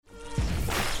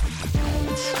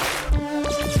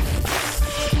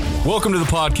Welcome to the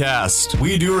podcast.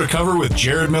 We Do Recover with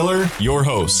Jared Miller, your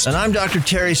host. And I'm Dr.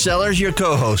 Terry Sellers, your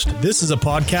co-host. This is a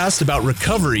podcast about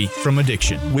recovery from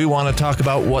addiction. We want to talk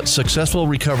about what successful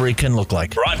recovery can look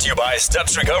like. Brought to you by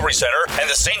Steps Recovery Center and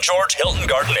the St. George Hilton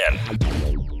Garden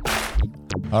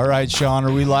Inn. All right, Sean,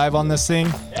 are we live on this thing?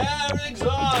 Yeah, everything's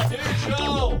on. Do your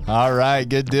show. All right,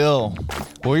 good deal.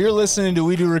 Well, you're listening to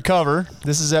We Do Recover.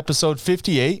 This is episode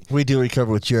 58. We Do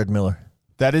Recover with Jared Miller.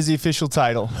 That is the official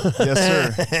title. Yes,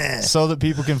 sir. So that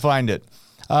people can find it.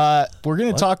 We're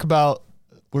going to talk about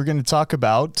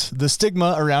the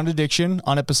stigma around addiction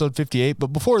on episode 58.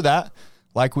 But before that,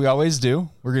 like we always do,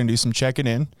 we're going to do some checking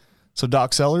in. So,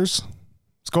 Doc Sellers,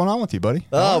 what's going on with you, buddy?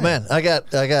 Oh, man, I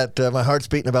got my heart's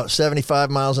beating about 75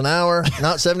 miles an hour.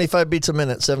 Not 75 beats a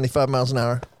minute, 75 miles an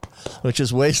hour, which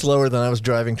is way slower than I was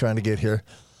driving trying to get here.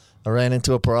 I ran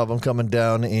into a problem coming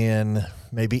down in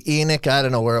maybe Enoch. I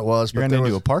don't know where it was. You ran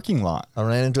into a parking lot. I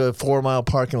ran into a 4-mile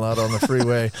parking lot on the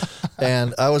freeway,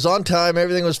 and I was on time.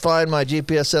 Everything was fine. My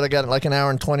GPS said I got like an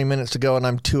hour and 20 minutes to go, and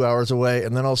I'm 2 hours away.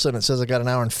 And then all of a sudden it says I got an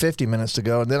hour and 50 minutes to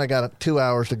go, and then I got 2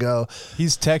 hours to go.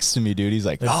 He's texting me, dude. He's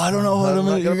like, I don't know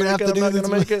what you're going to have to do. I'm not going to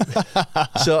make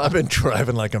it. So I've been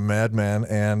driving like a madman,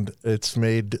 and it's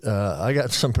made I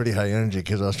got some pretty high energy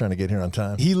because I was trying to get here on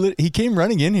time. He came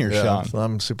running in here, Yeah,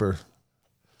 Sean.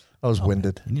 I was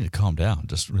winded. You need to calm down.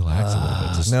 Just relax a little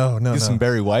bit. Just No. Get some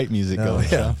Barry White music going.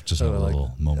 Yeah. Just have a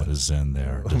little moment of zen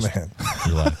there. Just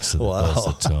relax to the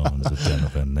dulcet tones of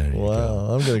Donovan. There you Wow, go.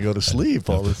 I'm going to go to sleep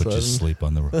all of a Put sudden. you to sleep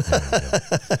on the there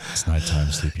you go. It's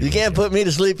nighttime sleep. You can't put me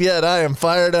to sleep yet. I am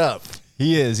fired up.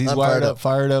 He is. He's I'm fired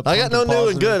up. I got no pumping new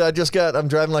and positive. good. I'm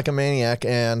driving like a maniac,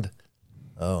 and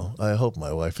I hope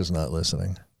my wife is not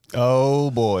listening.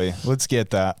 Oh, boy. Let's get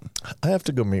that. I have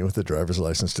to go meet with the driver's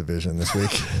license division this week.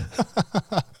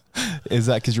 Is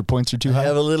that because your points are too I high?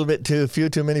 have a little bit too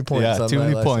many points. Yeah, on too my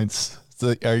many license. points. So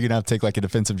are you going to have to take like a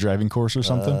defensive driving course or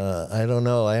something? I don't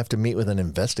know. I have to meet with an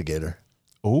investigator.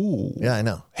 Oh. Yeah, I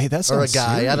know. Hey, that Or a sounds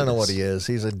guy. serious. I don't know what he is.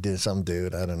 He's some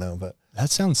dude. I don't know, but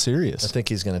That sounds serious. I think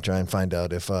he's going to try and find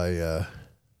out if I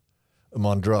am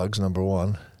on drugs. Number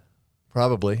one.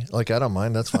 Probably. Like, I don't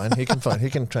mind. That's fine. He can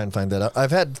try and find that out.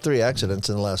 I've had 3 accidents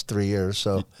in the last 3 years,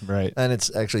 so Right. and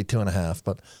it's actually 2.5.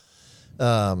 But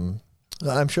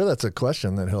I'm sure that's a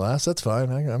question that he'll ask. That's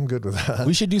fine. I'm good with that.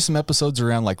 We should do some episodes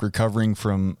around like recovering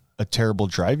from a terrible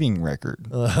driving record.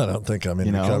 I don't think I'm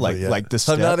in recovery yet. like the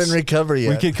I'm not in steps. recovery yet.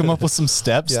 We could come up with some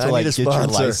steps Yeah, to I like need get a your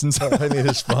sponsor. license. I need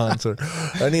a sponsor.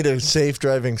 I need a safe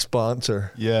driving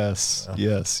sponsor. Yes,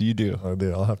 you do. I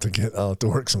do. I'll have to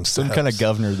work some steps. Some kind of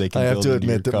governor they can I have build to into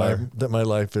your admit car. that my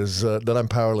life is that I'm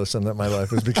powerless and that my life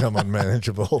has become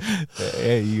unmanageable.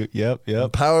 Hey, yep.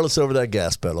 I'm powerless over that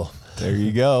gas pedal. There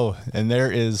you go. And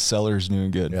there is Sellers New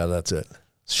and Good. Yeah, that's it.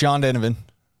 Sean Donovan,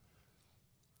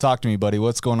 talk to me, buddy.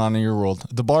 What's going on in your world?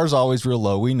 The bar's always real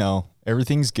low. We know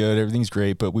everything's good, everything's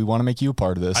great, but we want to make you a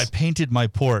part of this. I painted my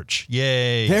porch.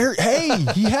 Yay. Hey,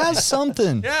 he has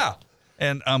something. Yeah.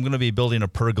 And I'm going to be building a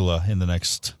pergola in the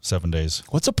next 7 days.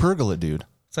 What's a pergola, dude?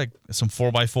 It's like some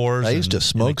 4x4s. I used to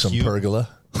smoke some pergola.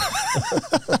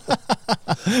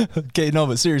 Okay, no,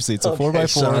 but seriously, it's a 4x4.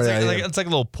 sorry. It's like a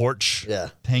little porch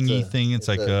hangy thing. It's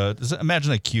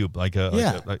imagine a cube.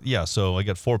 So I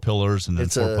got 4 pillars and then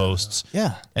It's 4 a- posts.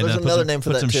 Yeah. And There's then another name for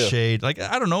put that, some too. shade. Like,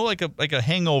 I don't know, like a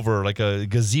hangover, like a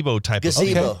gazebo type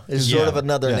Gazebo of is sort of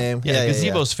another name. Yeah,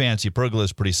 gazebo's fancy. Pergola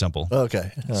is pretty simple.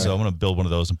 Okay. All So right. I'm going to build one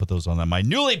of those and put those on my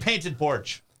newly painted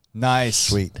porch. Nice.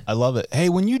 Sweet. I love it. Hey,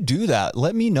 when you do that,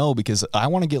 let me know because I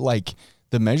want to get like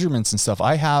the measurements and stuff.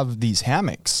 I have these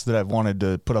hammocks that I've wanted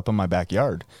to put up in my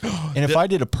backyard. And if I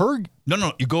did a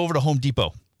No, you go over to Home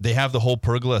Depot. They have the whole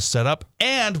pergola set up.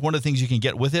 And one of the things you can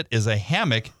get with it is a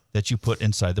hammock that you put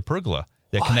inside the pergola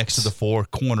that connects to the 4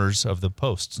 corners of the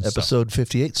posts. And stuff. Episode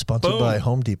 58 sponsored Boom. by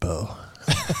Home Depot.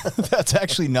 that's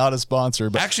actually not a sponsor,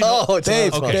 but Actually, no. Oh, it's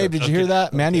Dave, not a Dave, did you hear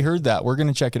that? Mandy heard that. We're going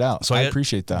to check it out. So I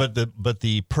appreciate that. But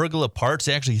the pergola parts,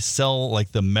 they actually sell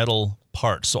like the metal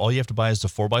parts. So all you have to buy is the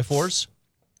 4x4s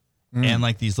and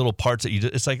like these little parts that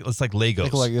it's like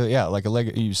Legos. like a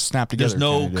Lego you snap together. There's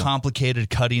no kind of deal. complicated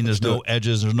cutting. There's no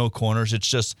edges. There's no corners. It's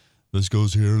just this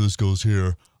goes here. This goes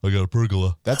here. I got a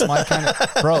pergola. That's my kind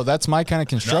of That's my kind of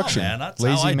construction. No, man, that's how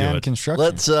I Lazy do man it. construction.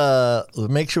 Let's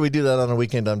make sure we do that on a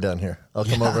weekend. I'm down here. I'll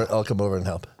come over and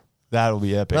help. That'll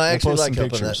be epic. No, I We'll actually post like some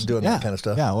helping pictures. doing that kind of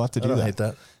stuff. Yeah, we'll have to do I don't that. hate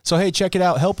that. So, hey, check it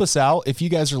out. Help us out. If you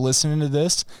guys are listening to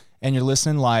this and you're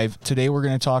listening live, today we're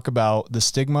going to talk about the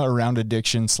stigma around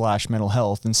addiction / mental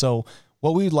health. And so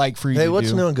what we'd like for you to do. Hey,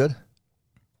 what's new and good?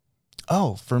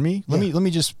 Oh, for me? Let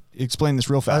me just explain this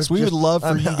real fast. We would love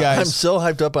for you guys. I'm so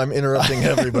hyped up. I'm interrupting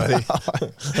everybody.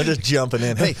 I'm just jumping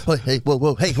in. Hey,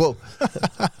 whoa. Hey, whoa.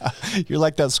 You're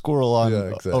like that squirrel on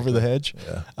exactly. over the hedge.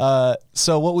 Yeah.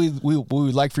 So what we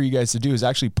would like for you guys to do is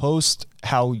actually post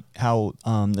how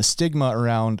the stigma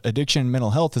around addiction and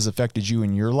mental health has affected you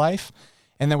in your life.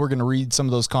 And then we're going to read some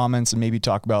of those comments and maybe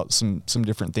talk about some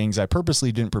different things. I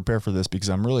purposely didn't prepare for this because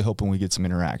I'm really hoping we get some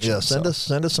interaction. Yeah, send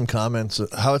us some comments,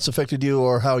 how it's affected you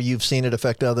or how you've seen it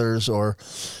affect others or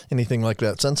anything like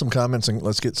that. Send some comments and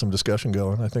let's get some discussion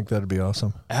going. I think that'd be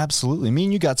awesome. Absolutely. Me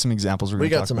and you got some examples. We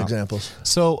got some examples.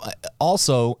 So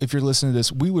also, if you're listening to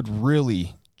this, we would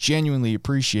really genuinely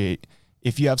appreciate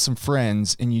if you have some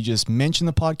friends and you just mention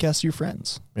the podcast to your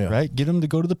friends, right? Get them to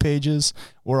go to the pages.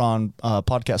 We're on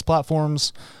podcast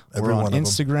platforms. We're on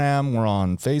Instagram. We're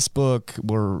on Facebook.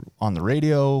 We're on the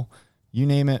radio. You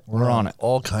name it, we're on it.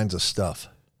 All kinds of stuff.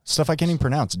 Stuff I can't even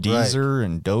pronounce. Deezer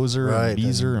and Dozer and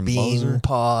Beezer and Bean Bozer.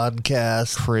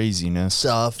 podcast. Craziness.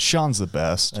 Stuff. Sean's the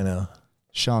best. I know.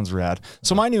 Sean's rad.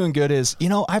 So my new and good is,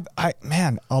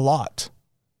 man, a lot.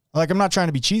 Like, I'm not trying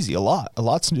to be cheesy. A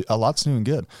lot's new and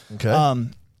good. Okay.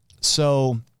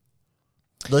 So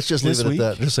let's just leave it at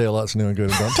that. Just say a lot's new and good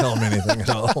and don't tell them anything at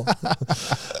all.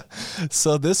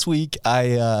 So this week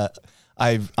I'm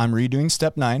redoing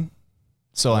step 9.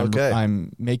 So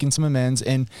I'm making some amends.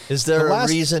 And is there a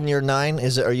reason you're 9?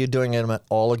 Are you doing them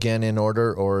all again in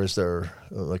order, or is there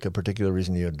like a particular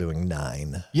reason you're doing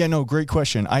 9? Yeah, no, great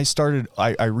question. I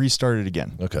restarted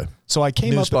again. Okay. So I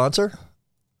came New up sponsor?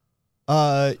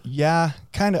 Yeah,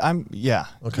 kind of. Okay. Yeah.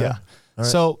 All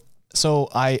right. So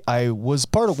I was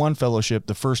part of one fellowship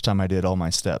the first time I did all my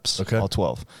steps, all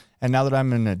 12. And now that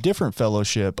I'm in a different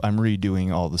fellowship, I'm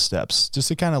redoing all the steps just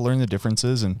to kind of learn the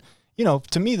differences. And,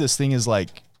 to me, this thing is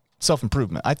like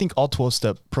self-improvement. I think all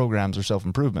 12-step programs are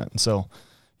self-improvement. And so,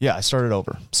 yeah, I started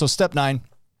over. So step 9,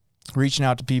 reaching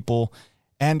out to people.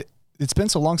 And it's been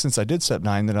so long since I did step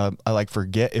 9 that I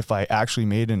forget if I actually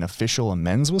made an official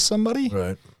amends with somebody.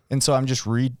 Right. And so I'm just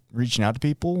reaching out to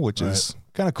people, which is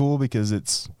kind of cool because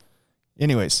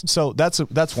anyways, so that's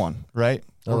one, right?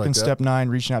 Working step 9,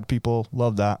 reaching out to people.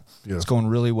 Love that. Beautiful. It's going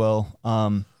really well.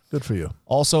 Good for you.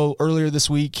 Also, earlier this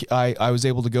week, I was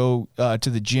able to go to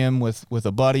the gym with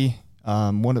a buddy,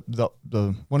 one of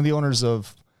the owners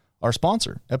of our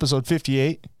sponsor. Episode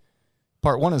 58,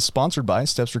 part 1 is sponsored by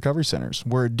Steps Recovery Centers,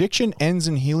 where addiction ends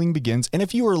and healing begins. And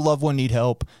if you or a loved one need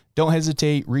help, don't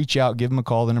hesitate. Reach out. Give them a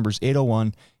call. The number is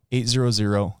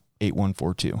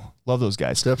 801-800-8142. Love those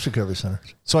guys. Steps Recovery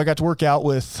Centers. So I got to work out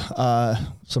with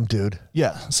some dude.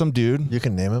 Yeah, some dude. You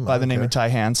can name him. By the name of Ty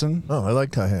Hansen. Oh, I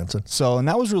like Ty Hansen. So, and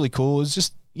that was really cool. It was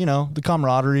just, the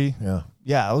camaraderie. Yeah.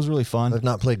 Yeah, it was really fun. I've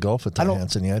not played golf with Ty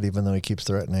Hansen yet, even though he keeps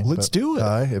threatening. Let's do it.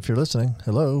 Ty, if you're listening,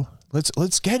 hello.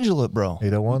 Let's schedule it, bro.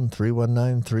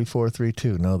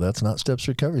 801-319-3432. No, that's not Steps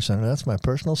Recovery Center. That's my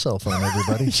personal cell phone,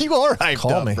 everybody. You are hyped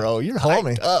Call up, me. bro. You're Call hyped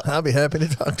me. up. I'll be happy to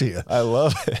talk to you. I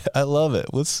love it. I love it.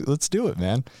 Let's do it,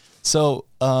 man. So,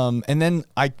 and then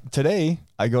today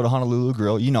I go to Honolulu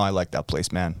Grill. I like that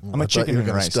place, man. I'm a chicken and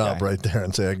rice guy. Stop right there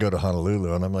and say I go to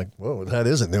Honolulu, and I'm like, whoa, that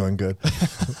isn't doing good.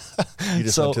 You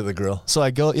just went to the grill. So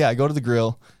I go to the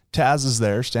grill. Taz is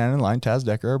there, standing in line. Taz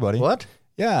Decker, our buddy. What?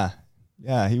 Yeah.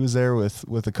 Yeah, he was there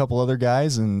with a couple other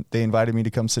guys, and they invited me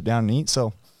to come sit down and eat.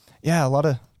 So, yeah, I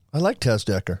like Taz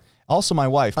Decker. Also, my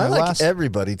wife. I like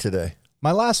everybody today.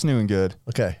 My last new and good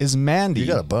is Mandy. You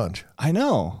got a bunch. I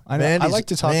know. I like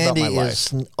to talk about my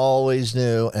life. Mandy is always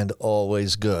new and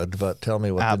always good, but tell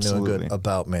me what the new and good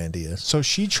about Mandy is. So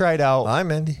she tried out. Hi,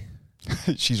 Mandy.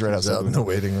 She's right outside out in the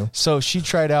waiting room. So she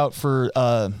tried out for.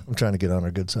 I'm trying to get on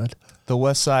her good side. The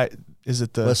West Side. Is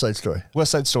it the West Side Story?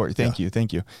 West Side Story. Thank you.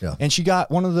 Yeah. And she got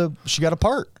a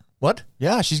part. What?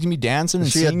 Yeah, she's gonna be dancing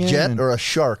and singing. Is she a jet or a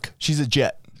shark? She's a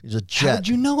jet. She's a jet. How did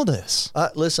you know this?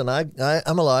 Listen,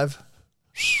 I'm alive.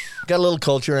 Got a little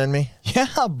culture in me. Yeah,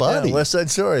 buddy. Yeah, West Side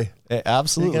Story.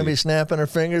 Absolutely. She's gonna be snapping her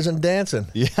fingers and dancing.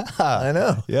 Yeah, I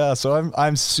know. Yeah, so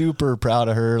I'm super proud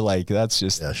of her. Like that's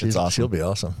just it's awesome. She'll be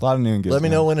awesome. A lot of new and good. Let me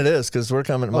know when it is because we're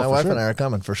coming. My wife and I are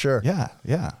coming for sure. Yeah.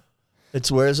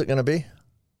 Where is it going to be?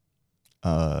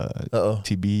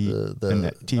 TBA,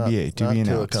 announced.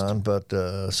 Tuacahn,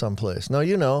 but someplace. No,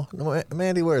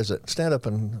 Mandy, where is it? Stand up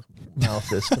and mouth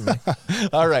this to me.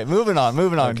 All right, moving on.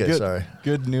 Okay, good, sorry.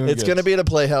 Good news. It's going to be at a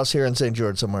Playhouse here in St.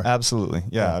 George somewhere. Absolutely.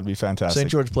 Yeah, it'd be fantastic.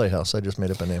 St. George Playhouse. I just made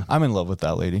up a name. I'm in love with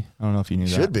that lady. I don't know if you knew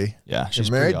that. Should be. Yeah,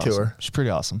 she's married to her. She's pretty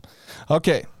awesome.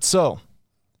 Okay, so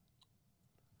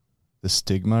the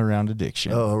stigma around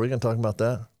addiction. Oh, are we going to talk about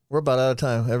that? We're about out of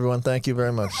time. Everyone, thank you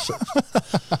very much.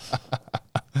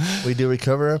 We Do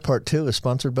Recover, part 2 is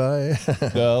sponsored by...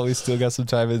 No, we still got some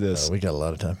time in this. we got a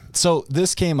lot of time. So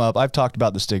this came up. I've talked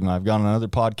about the stigma. I've gone on other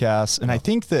podcasts. And I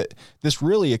think that this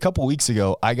really, a couple weeks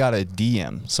ago, I got a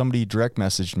DM. Somebody direct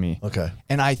messaged me. Okay.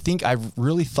 And I think I've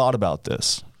really thought about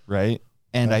this, right?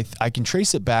 And I can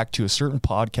trace it back to a certain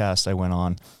podcast I went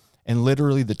on. And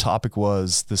literally the topic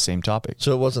was the same topic.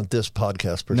 So it wasn't this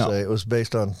podcast per No. se. It was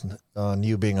based on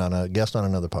you being on a guest on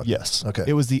another podcast. Yes. Okay.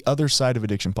 It was the Other Side of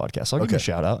Addiction podcast. I'll give you a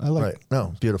shout out. I like Right.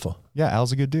 No, beautiful. Yeah,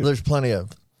 Al's a good dude. There's plenty of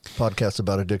podcasts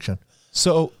about addiction.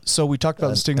 So we talked about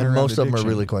the stigma and around most of them are addiction.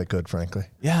 really quite good, frankly.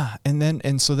 Yeah,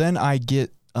 and so then I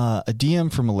get a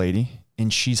DM from a lady,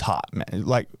 and she's hot, man,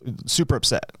 like super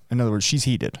upset. In other words, she's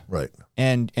heated, Right.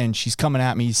 and she's coming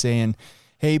at me saying,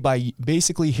 "Hey,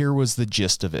 basically here was the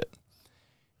gist of it.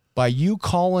 By you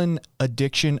calling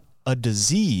addiction a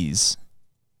disease,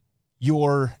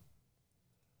 you're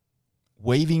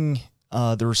waiving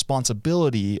the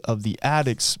responsibility of the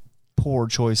addict's poor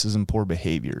choices and poor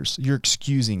behaviors. You're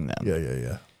excusing them."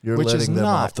 Yeah. You're Which is letting them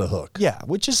not- off the hook. Yeah,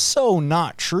 which is so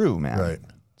not true, man. Right.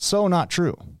 So not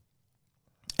true.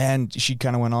 And she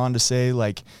kind of went on to say,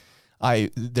 like,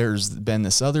 there's been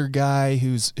this other guy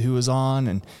who was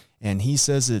on, and he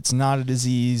says it's not a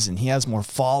disease, and he has more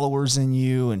followers than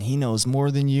you, and he knows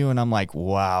more than you. And I'm like,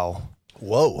 wow.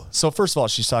 Whoa. So first of all,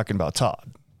 she's talking about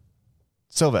Todd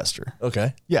Sylvester.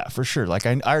 Okay. Yeah, for sure. Like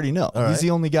I already know. All He's right. the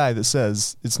only guy that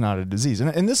says it's not a disease.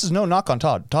 And this is no knock on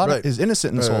Todd. Todd Right. is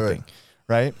innocent in this Right, whole right. thing.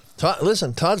 Right?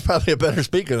 Listen, Todd's probably a better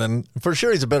speaker than, for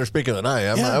sure he's a better speaker than I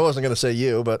am. Yeah. I wasn't going to say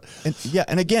you, but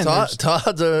And again, there's-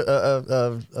 Todd's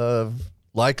a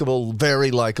likable,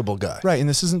 very likable guy. right. And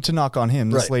this isn't to knock on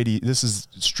him. This Right. lady, this is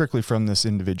strictly from this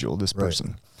individual, this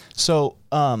person. So,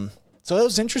 so that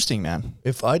was interesting, man.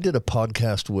 If I did a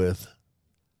podcast with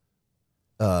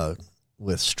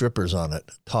strippers on it,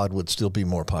 Todd would still be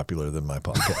more popular than my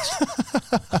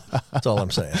podcast. That's all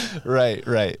I'm saying. Right.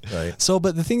 Right. So,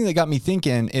 but the thing that got me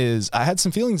thinking is I had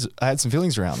some feelings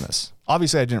around this.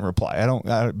 Obviously I didn't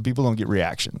reply. People don't get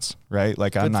reactions, right?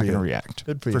 Like I'm Good not for going to you. react.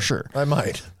 Good for For you. sure. I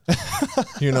might.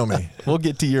 You know me. We'll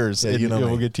get to yours. Yeah, you know me.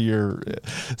 We'll get to your.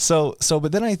 So,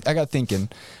 but then I got thinking,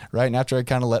 right? And after I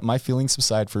kind of let my feelings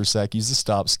subside for a sec, use the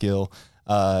stop skill.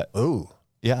 Ooh,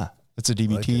 Yeah, it's a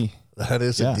DBT. that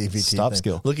is Yeah, a DVT stop thing.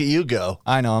 skill. Look at you go.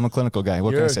 I know I'm a clinical guy.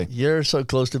 What can I say? You're so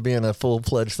close to being a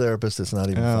full-fledged therapist. It's not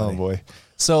even Oh funny. boy.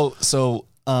 So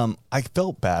I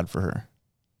felt bad for her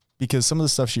because some of the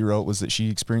stuff she wrote was that she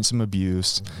experienced some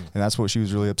abuse, and that's what she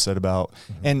was really upset about.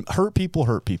 And hurt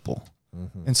people.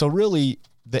 And so really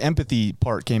the empathy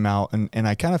part came out, and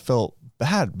I kind of felt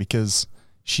bad because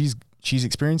she's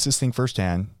experienced this thing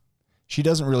firsthand. She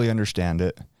doesn't really understand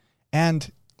it.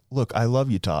 And look, I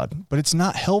love you, Todd, but it's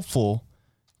not helpful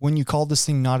when you call this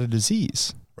thing not a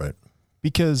disease. Right.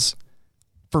 Because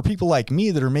for people like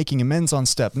me that are making amends on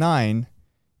step 9,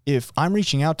 if I'm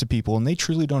reaching out to people and they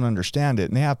truly don't understand it,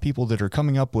 and they have people that are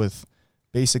coming up with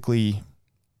basically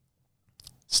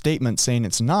statements saying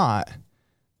it's not,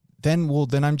 then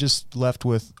I'm just left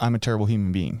with I'm a terrible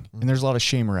human being. And there's a lot of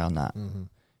shame around that.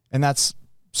 And that's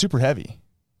super heavy.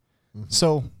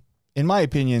 So in my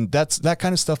opinion, that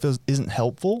kind of stuff isn't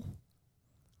helpful.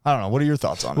 I don't know. What are your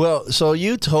thoughts on it? Well, so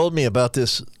you told me about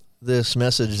this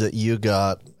message that you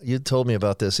got. You told me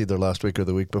about this either last week or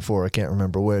the week before. I can't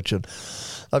remember which. And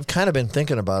I've kind of been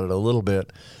thinking about it a little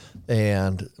bit.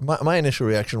 And my initial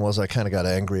reaction was I kind of got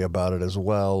angry about it as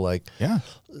well. Like, Yeah.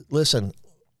 listen,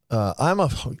 I'm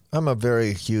a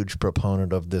very huge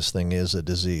proponent of this thing is a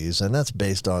disease, and that's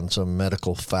based on some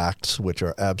medical facts, which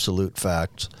are absolute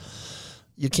facts.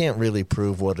 You can't really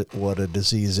prove what a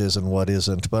disease is and what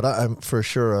isn't, but I'm for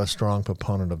sure a strong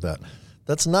proponent of that.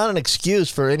 That's not an excuse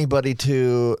for anybody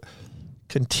to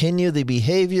continue the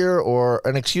behavior or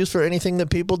an excuse for anything that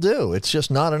people do. It's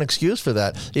just not an excuse for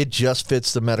that. It just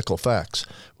fits the medical facts.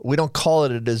 We don't call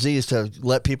it a disease to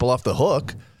let people off the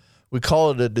hook. We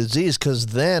call it a disease because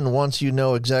then once you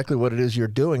know exactly what it is you're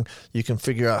doing, you can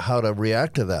figure out how to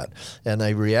react to that. And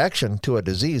a reaction to a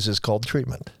disease is called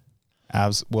treatment.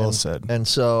 As well said. And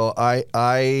so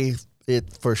it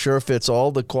for sure fits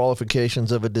all the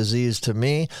qualifications of a disease to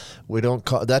me.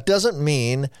 That doesn't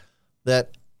mean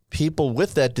that people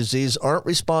with that disease aren't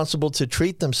responsible to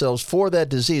treat themselves for that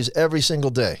disease every single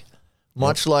day.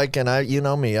 Much like, and you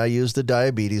know me, I use the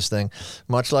diabetes thing,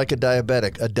 much like a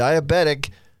diabetic,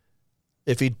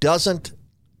 if he doesn't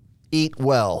eat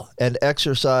well and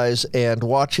exercise and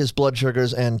watch his blood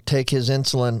sugars and take his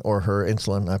insulin or her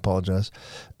insulin, I apologize,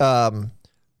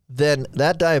 then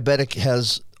that diabetic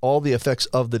has all the effects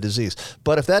of the disease.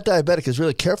 But if that diabetic is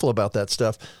really careful about that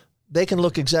stuff, they can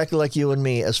look exactly like you and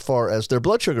me as far as their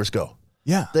blood sugars go.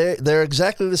 Yeah. They're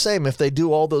exactly the same if they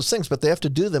do all those things, but they have to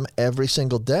do them every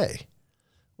single day.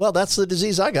 Well, that's the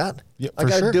disease I got. Yeah, I for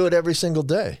got to sure. do it every single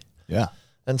day. Yeah.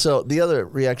 And so the other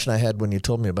reaction I had when you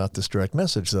told me about this direct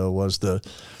message, though, was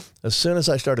as soon as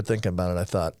I started thinking about it, I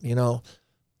thought,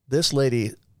 this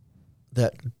lady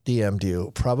that DM'd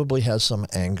you probably has some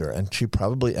anger, and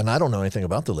I don't know anything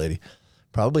about the lady,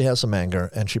 probably has some anger,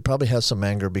 and she probably has some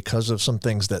anger because of some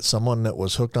things that someone that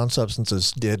was hooked on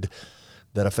substances did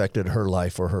that affected her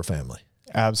life or her family.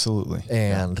 Absolutely.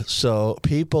 And so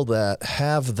people that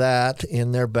have that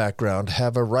in their background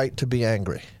have a right to be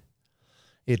angry.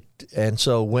 And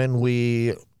so when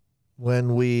we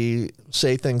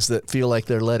say things that feel like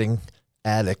they're letting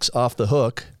addicts off the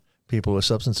hook, people with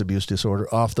substance abuse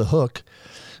disorder off the hook,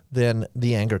 then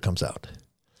the anger comes out.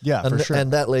 Yeah, for sure.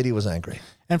 And that lady was angry.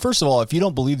 And first of all, if you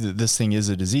don't believe that this thing is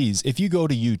a disease, if you go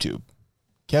to YouTube,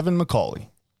 Kevin McCauley,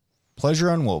 Pleasure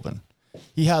Unwoven,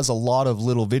 he has a lot of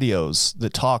little videos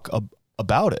that talk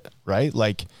about it, right?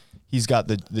 Like he's got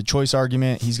the choice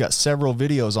argument. He's got several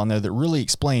videos on there that really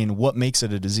explain what makes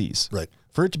it a disease. Right.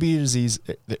 For it to be a disease,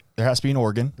 there has to be an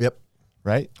organ. Yep.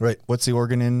 Right? Right. What's the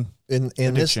organ in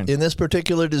addiction? this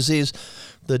particular disease,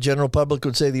 the general public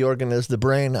would say the organ is the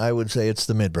brain. I would say it's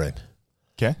the midbrain.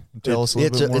 Okay. Tell us a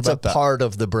little bit more about that. It's a part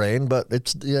of the brain, but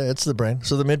it's the brain.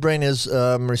 So the midbrain is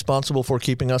responsible for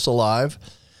keeping us alive.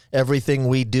 Everything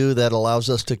we do that allows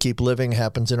us to keep living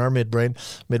happens in our midbrain.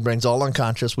 Midbrain's all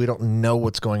unconscious. We don't know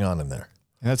what's going on in there.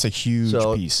 And that's a huge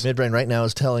piece. Midbrain right now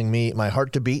is telling me my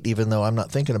heart to beat, even though I'm not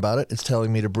thinking about it. It's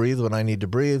telling me to breathe when I need to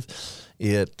breathe.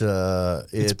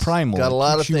 It's primal. Got a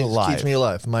lot of Keeps you things that alive. keeps me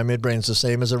alive. My midbrain's the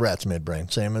same as a rat's midbrain.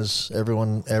 Same as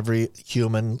every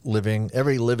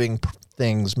living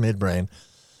thing's midbrain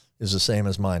is the same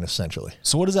as mine, essentially.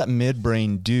 So what does that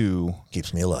midbrain do?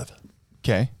 Keeps me alive.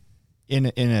 Okay. In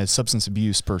a substance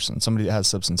abuse person, somebody that has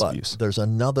substance abuse. There's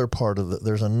another part of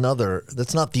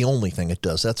that's not the only thing it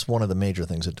does. That's one of the major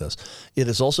things it does. It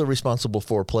is also responsible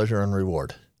for pleasure and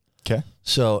reward. Okay.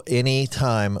 So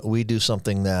anytime we do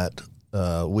something that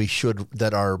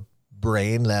that our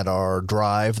brain, that our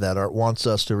drive, wants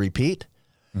us to repeat,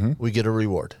 we get a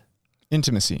reward.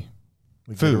 Intimacy.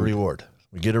 We get a reward.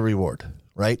 We get a reward,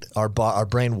 right? Our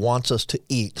brain wants us to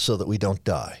eat so that we don't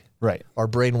die. Right. Our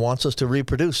brain wants us to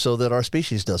reproduce so that our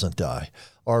species doesn't die.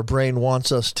 Our brain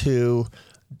wants us to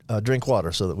drink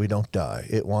water so that we don't die.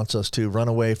 It wants us to run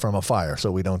away from a fire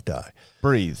so we don't die.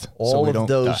 Breathe. so All we of don't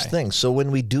those die. things. So when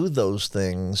we do those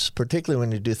things, particularly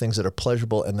when you do things that are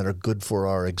pleasurable and that are good for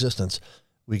our existence,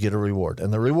 we get a reward.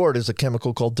 And the reward is a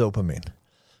chemical called dopamine.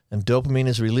 And dopamine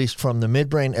is released from the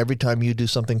midbrain every time you do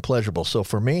something pleasurable. So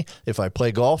for me, if I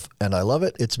play golf and I love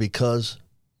it, it's because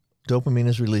dopamine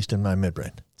is released in my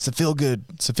midbrain. It's a feel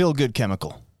good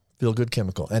chemical. Feel good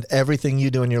chemical. And everything you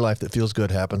do in your life that feels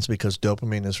good happens because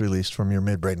dopamine is released from your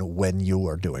midbrain when you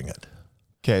are doing it.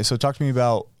 Okay, so talk to me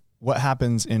about what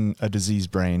happens in a diseased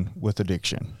brain with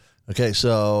addiction. Okay,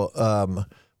 so,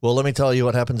 well, let me tell you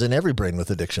what happens in every brain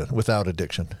with addiction, without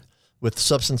addiction, with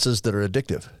substances that are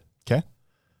addictive. Okay.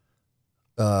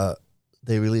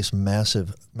 They release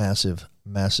massive, massive,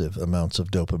 massive amounts of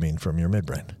dopamine from your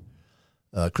midbrain.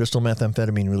 Crystal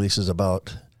methamphetamine releases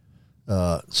about...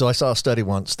 so I saw a study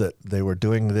once that they were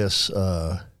doing this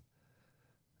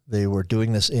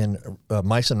in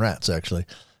mice and rats, actually.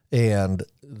 And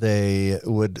they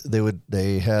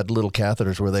had little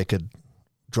catheters where they could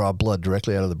draw blood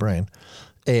directly out of the brain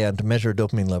and measure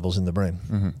dopamine levels in the brain.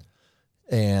 Mm-hmm.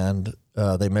 And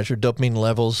they measured dopamine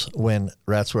levels when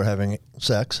rats were having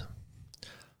sex.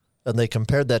 And they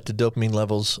compared that to dopamine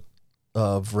levels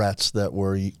of rats that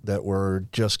were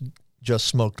just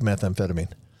smoked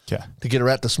methamphetamine. Okay. To get a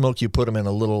rat to smoke, you put them in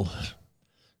a little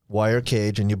wire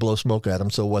cage and you blow smoke at them.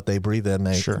 So what they breathe in,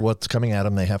 what's coming at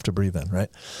them, they have to breathe in, right?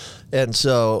 And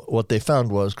so what they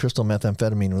found was crystal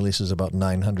methamphetamine releases about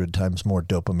 900 times more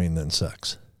dopamine than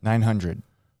sex. 900.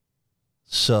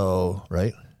 So,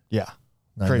 right? Yeah.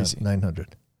 Crazy.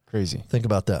 900. Crazy. Think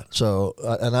about that. So,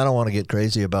 and I don't want to get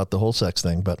crazy about the whole sex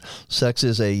thing, but sex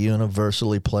is a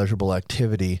universally pleasurable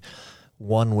activity,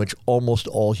 one which almost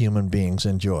all human beings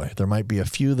enjoy. There might be a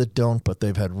few that don't, but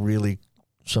they've had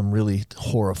some really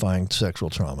horrifying sexual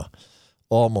trauma.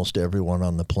 Almost everyone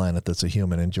on the planet that's a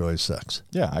human enjoys sex.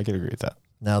 Yeah, I could agree with that.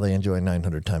 Now they enjoy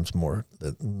 900 times more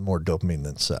dopamine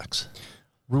than sex.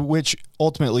 Which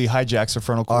ultimately hijacks the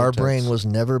frontal cortex. Our brain was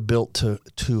never built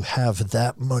to have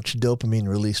that much dopamine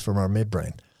released from our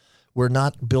midbrain. We're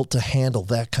not built to handle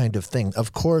that kind of thing.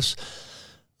 Of course,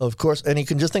 and you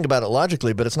can just think about it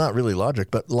logically, but it's not really logic.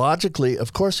 But logically,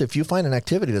 of course, if you find an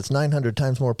activity that's 900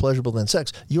 times more pleasurable than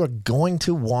sex, you are going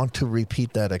to want to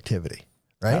repeat that activity,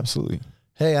 right? Absolutely.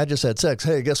 Hey, I just had sex.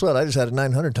 Hey, guess what? I just had it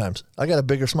 900 times. I got a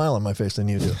bigger smile on my face than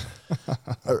you do.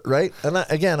 Right? And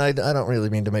I don't really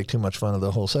mean to make too much fun of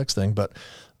the whole sex thing, but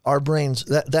our brains,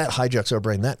 that hijacks our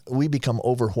brain. That we become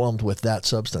overwhelmed with that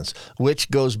substance,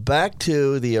 which goes back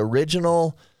to the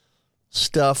original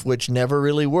stuff, which never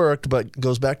really worked, but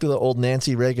goes back to the old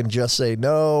Nancy Reagan just say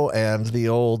no, and the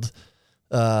old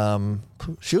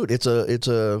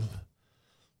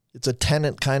it's a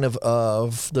tenet kind of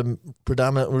the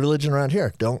predominant religion around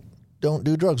here. Don't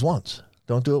do drugs once.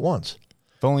 Don't do it once.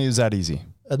 If only it was that easy.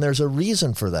 And there's a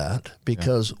reason for that,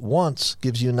 because once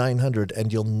gives you 900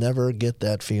 and you'll never get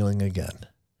that feeling again.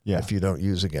 Yeah. If you don't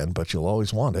use again, but you'll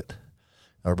always want it.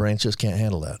 Our brains just can't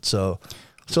handle that. So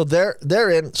they're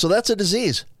in. So that's a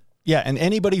disease. Yeah, and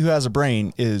anybody who has a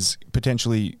brain is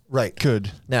potentially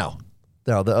could. Now,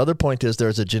 the other point is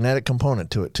there's a genetic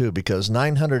component to it too, because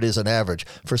 900 is an average.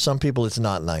 For some people, it's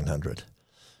not 900.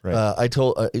 Right. I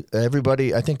told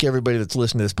everybody, I think everybody that's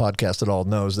listening to this podcast at all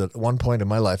knows that at one point in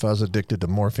my life, I was addicted to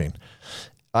morphine.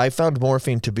 I found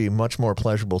morphine to be much more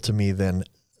pleasurable to me than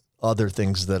other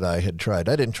things that I had tried.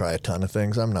 I didn't try a ton of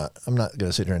things. I'm not going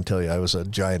to sit here and tell you I was a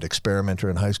giant experimenter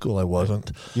in high school. I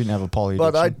wasn't. You didn't have a poly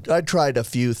But addiction. I tried a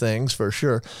few things for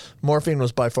sure. Morphine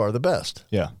was by far the best.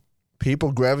 Yeah.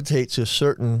 People gravitate to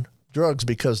certain drugs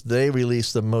because they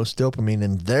release the most dopamine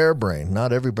in their brain.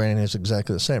 Not every brain is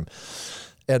exactly the same.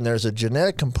 And there's a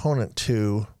genetic component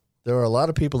to, there are a lot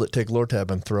of people that take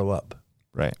Lortab and throw up.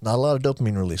 Right. Not a lot of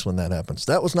dopamine release when that happens.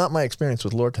 That was not my experience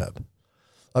with Lortab.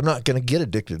 I'm not going to get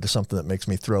addicted to something that makes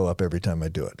me throw up every time I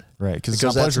do it. Right. Because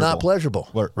that's not pleasurable.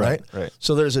 Right.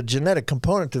 So there's a genetic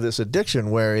component to this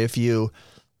addiction where if you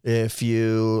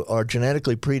are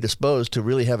genetically predisposed to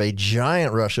really have a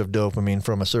giant rush of dopamine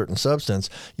from a certain substance,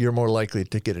 you're more likely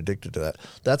to get addicted to that.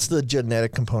 That's the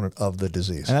genetic component of the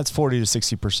disease. And that's 40 to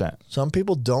 60%. Some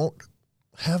people don't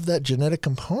have that genetic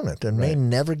component and may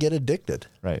never get addicted.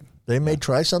 Right. They may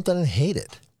try something and hate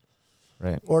it.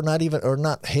 Right. Or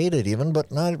not hate it even,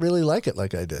 but not really like it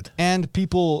like I did. And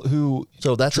people who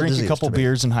that's drink a couple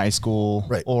beers in high school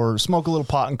or smoke a little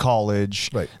pot in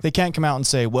college, they can't come out and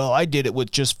say, well, I did it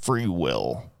with just free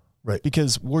will. Right.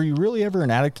 Because were you really ever an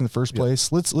addict in the first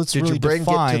place? Let's did really your brain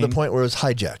define, get to the point where it was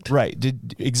hijacked? Right.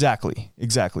 Exactly.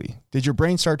 Did your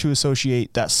brain start to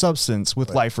associate that substance with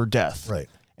life or death? Right.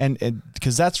 And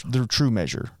because that's the true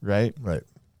measure, right? Right.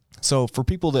 So for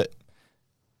people that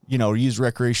use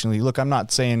recreationally. Look, I'm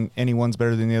not saying anyone's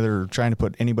better than the other or trying to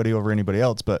put anybody over anybody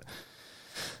else, but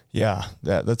yeah,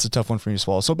 that's a tough one for me to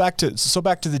swallow. So back to the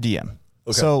DM.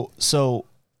 Okay. So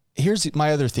here's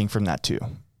my other thing from that too,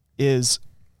 is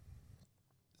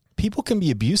people can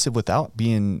be abusive without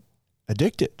being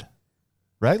addicted,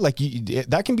 right? Like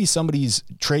that can be somebody's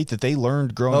trait that they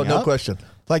learned growing up. Oh, no question.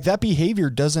 Like that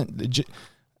behavior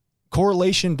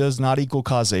correlation does not equal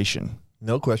causation.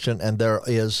 No question, and there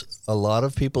is a lot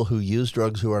of people who use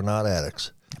drugs who are not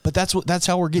addicts. But that's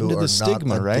how we're getting to the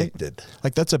stigma, right? Addicted.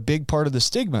 Like that's a big part of the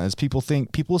stigma is people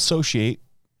associate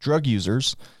drug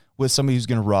users with somebody who's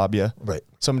going to rob you, right?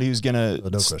 Somebody who's going to,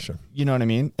 no question. You know what I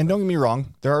mean? And don't get me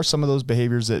wrong, there are some of those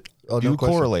behaviors that do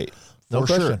correlate. No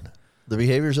question. Sure. The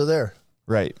behaviors are there.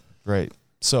 Right.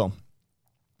 So,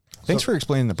 thanks for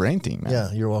explaining the brain thing, man.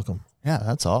 Yeah, you're welcome. Yeah,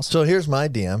 that's awesome. So here's my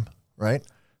DM, right?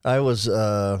 I was,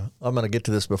 I'm going to get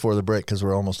to this before the break because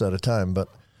we're almost out of time, but.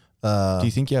 Do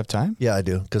you think you have time? Yeah, I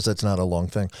do, because that's not a long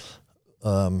thing.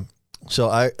 So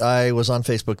I was on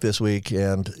Facebook this week,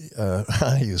 and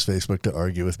I use Facebook to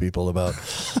argue with people about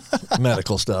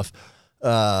medical stuff,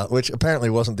 which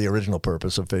apparently wasn't the original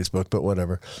purpose of Facebook, but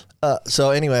whatever. So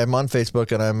anyway, I'm on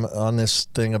Facebook, and I'm on this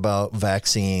thing about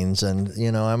vaccines, and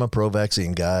I'm a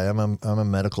pro-vaccine guy. I'm a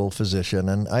medical physician,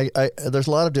 and I there's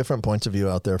a lot of different points of view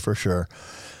out there for sure.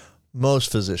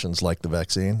 Most physicians like the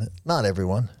vaccine, not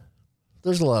everyone.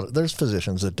 There's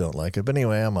physicians that don't like it, but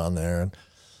anyway, I'm on there and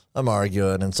I'm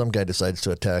arguing, and some guy decides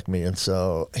to attack me, and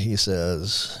so he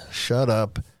says, "Shut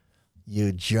up,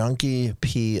 you junkie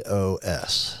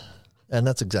POS," and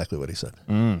that's exactly what he said.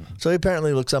 So he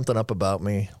apparently looked something up about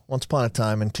me. Once upon a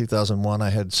time in 2001, I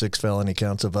had 6 felony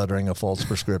counts of uttering a false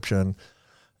prescription,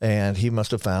 and he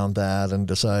must have found that and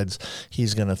decides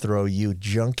he's going to throw "you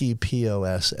junkie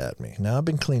POS" at me. Now I've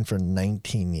been clean for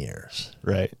 19 years.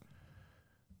 Right.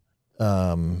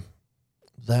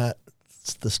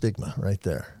 That's the stigma right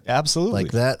there. Absolutely.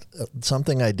 Like that,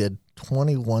 something I did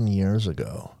 21 years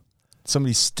ago.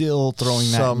 Somebody's still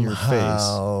throwing that in your face.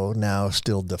 Somehow now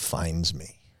still defines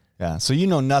me. Yeah. So you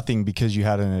know nothing because you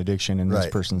had an addiction in this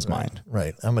person's mind.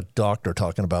 Right. I'm a doctor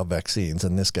talking about vaccines,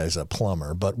 and this guy's a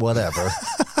plumber, but whatever.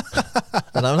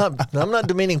 And I'm not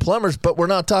demeaning plumbers, but we're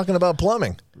not talking about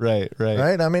plumbing. Right.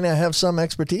 Right? I mean, I have some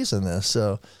expertise in this.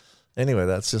 So anyway,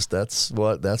 that's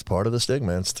part of the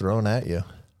stigma. It's thrown at you.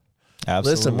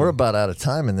 Absolutely. Listen, we're about out of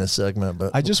time in this segment,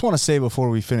 but I just want to say before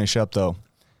we finish up, though,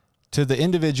 to the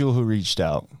individual who reached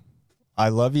out, I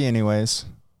love you anyways.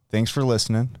 Thanks for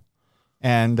listening.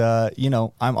 And,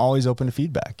 I'm always open to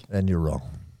feedback. and you're wrong.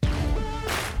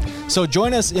 So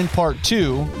join us in part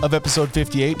 2 of episode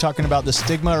 58, talking about the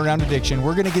stigma around addiction.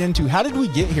 We're going to get into how did we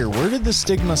get here? Where did the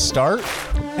stigma start?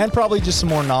 And probably just some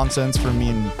more nonsense from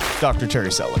me and Dr.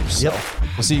 Terry Sellers. So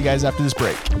we'll see you guys after this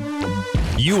break.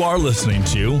 You are listening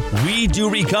to We Do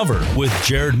Recover with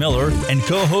Jared Miller and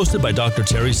co-hosted by Dr.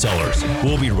 Terry Sellers.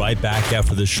 We'll be right back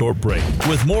after this short break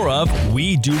with more of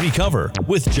We Do Recover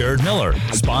with Jared Miller,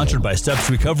 sponsored by Steps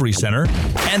Recovery Center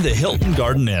and the Hilton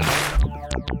Garden Inn.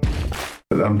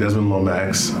 I'm Desmond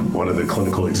Lomax, one of the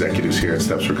clinical executives here at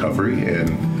Steps Recovery,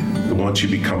 and once you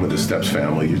become the Steps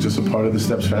family, you're just a part of the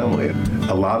Steps family.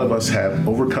 A lot of us have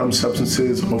overcome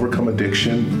substances, overcome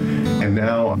addiction, and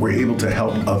now we're able to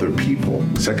help other people.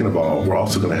 Second of all, we're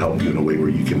also going to help you in a way where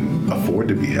you can afford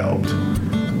to be helped.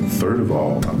 Third of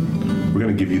all, we're going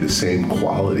to give you the same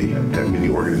quality that many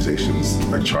organizations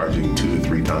are charging 2 to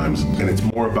 3 times, and it's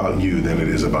more about you than it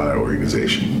is about our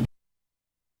organization.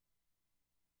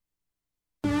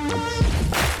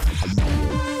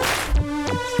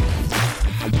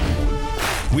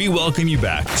 We welcome you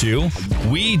back to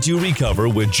We Do Recover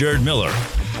with Jared Miller,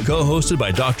 co-hosted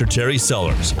by Dr. Terry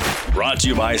Sellers. Brought to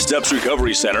you by Steps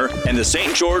Recovery Center and the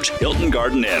St. George Hilton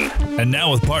Garden Inn. And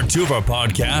now with part 2 of our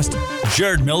podcast,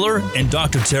 Jared Miller and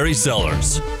Dr. Terry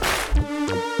Sellers.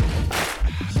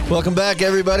 Welcome back,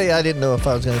 everybody. I didn't know if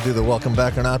I was going to do the welcome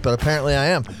back or not, but apparently I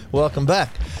am. Welcome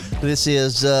back. This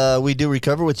is We Do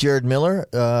Recover with Jared Miller.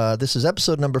 This is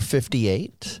episode number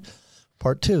 58.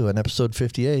 Part 2, and episode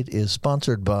 58 is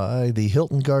sponsored by the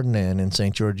Hilton Garden Inn in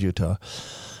St. George, Utah.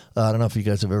 I don't know if you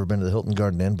guys have ever been to the Hilton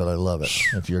Garden Inn, but I love it.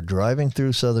 If you're driving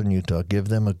through southern Utah, give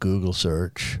them a Google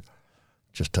search.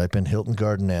 Just type in Hilton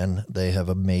Garden Inn. They have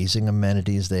amazing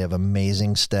amenities. They have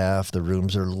amazing staff. The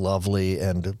rooms are lovely,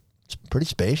 and it's pretty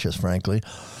spacious, frankly.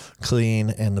 Clean,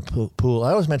 and the pool.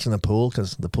 I always mention the pool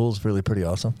because the pool's really pretty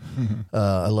awesome.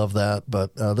 I love that,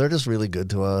 but they're just really good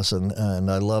to us, and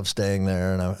I love staying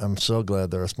there, and I'm so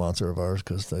glad they're a sponsor of ours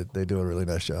because they do a really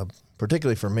nice job,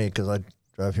 particularly for me because I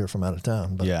drive here from out of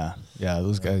town. But Yeah,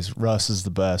 those guys. Russ is the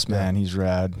best, man. He's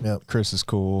rad. Yep. Chris is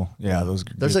cool. Yeah, those.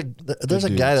 there's a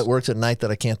guy that works at night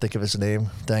that I can't think of his name.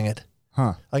 Dang it.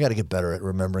 Huh. I got to get better at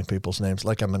remembering people's names.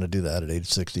 Like I'm going to do that at age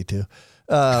 62.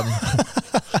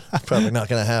 Probably not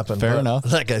going to happen. Fair but enough.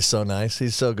 That guy's so nice.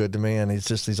 He's so good to me, and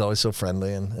he's always so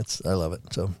friendly, and I love it.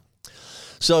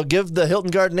 So give the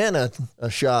Hilton Garden Inn a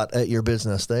shot at your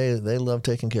business. They love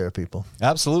taking care of people.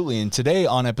 Absolutely. And today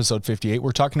on episode 58,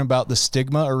 we're talking about the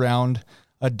stigma around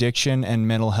addiction and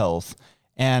mental health.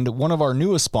 And one of our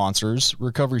newest sponsors,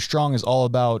 Recovery Strong, is all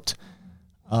about,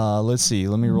 let's see,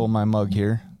 let me roll my mug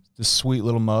here. This sweet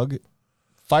little mug.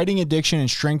 Fighting addiction and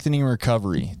strengthening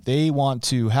recovery. They want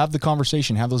to have the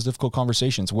conversation, have those difficult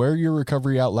conversations. Wear your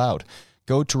recovery out loud.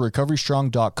 Go to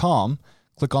recoverystrong.com,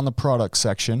 click on the product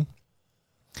section.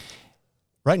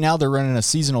 Right now, they're running a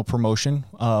seasonal promotion.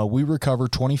 We Recover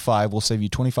 25 will save you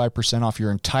 25% off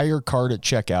your entire cart at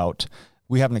checkout.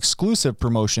 We have an exclusive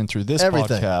promotion through this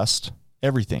podcast.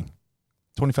 Everything.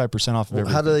 25% off of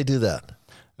everything. How do they do that?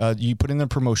 You put in the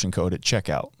promotion code at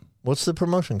checkout. What's the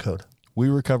promotion code? We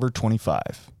Recover 25.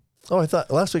 Oh, I thought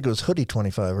last week it was Hoodie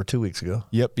 25 or 2 weeks ago.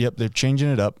 Yep. They're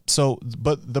changing it up. So,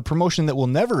 but the promotion that will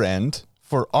never end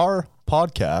for our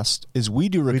podcast is We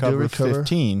Do Recover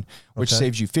 15, which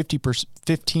saves you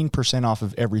 15% off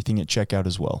of everything at checkout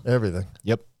as well. Everything.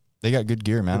 Yep. They got good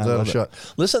gear, man. Give I that love a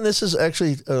shot. Listen, this is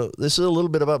actually this is a little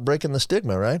bit about breaking the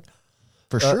stigma, right?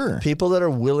 For sure. People that are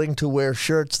willing to wear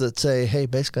shirts that say, hey,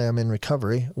 basically I'm in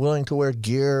recovery, willing to wear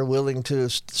gear, willing to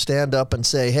stand up and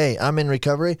say, hey, I'm in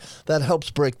recovery, that helps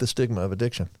break the stigma of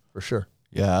addiction, for sure.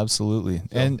 Yeah, absolutely.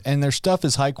 And their stuff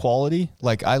is high quality.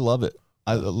 Like, I love it.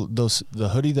 The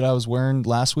hoodie that I was wearing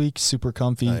last week, super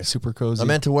comfy, super cozy. I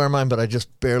meant to wear mine, but I just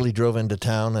barely drove into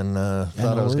town and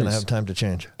thought I was going to have time to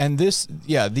change. And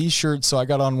these shirts, so I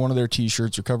got on one of their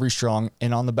t-shirts, Recovery Strong,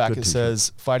 and on the back it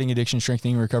says, fighting addiction,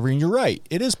 strengthening recovery. And you're right.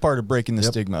 It is part of breaking the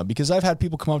stigma, because I've had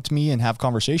people come up to me and have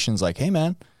conversations like, hey,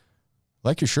 man, I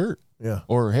like your shirt. Yeah.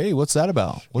 Or, hey, what's that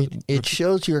about? It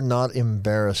shows you're not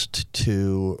embarrassed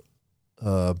to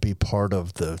be part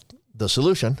of the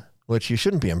solution, which you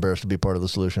shouldn't be embarrassed to be part of the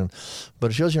solution,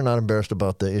 but it shows you're not embarrassed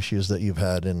about the issues that you've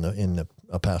had in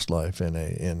a past life, in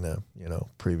a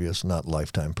previous, not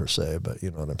lifetime per se, but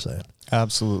you know what I'm saying.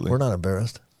 Absolutely, we're not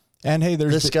embarrassed. And hey,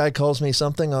 this guy calls me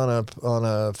something on a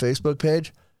Facebook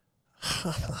page.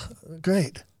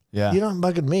 Great. Yeah. You don't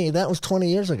bugging me. That was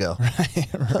 20 years ago.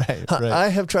 right. I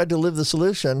have tried to live the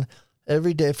solution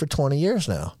every day for 20 years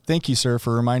now. Thank you, sir,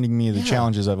 for reminding me of the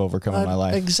challenges I've overcome in my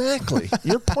life. Exactly.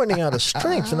 You're pointing out a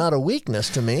strength, not a weakness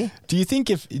to me. Do you think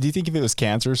if it was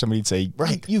cancer, somebody'd say,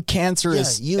 Right. you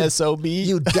cancerous SOB?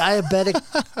 You diabetic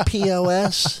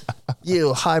POS.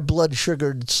 You high blood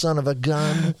sugared son of a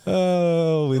gun.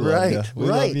 Oh, we love you. We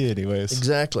right. love you anyways.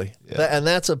 Exactly. And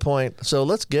that's a point. So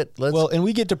let's well, and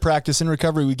we get to practice in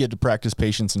recovery. We get to practice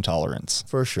patience and tolerance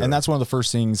For sure. and that's one of the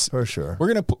first things. For sure.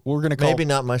 We're gonna call Maybe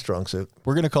not my strong suit.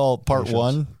 We're gonna call part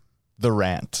 1 the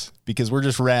rant because we're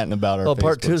just ranting about our.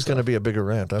 Part Facebook 2 is going to be a bigger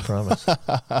rant, I promise.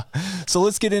 So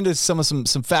let's get into some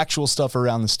factual stuff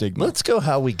around the stigma. Let's go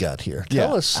how we got here. Yeah.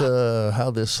 Tell us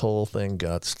how this whole thing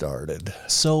got started.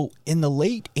 So in the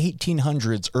late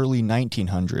 1800s, early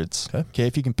 1900s. Okay,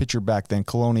 if you can picture back then,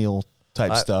 colonial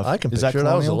type stuff. I can Is that picture it.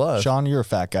 I was colonial? alive. Sean, you're a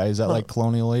fat guy. Is that like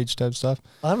colonial age type stuff?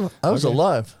 I was Okay.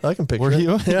 alive. I can picture Were it.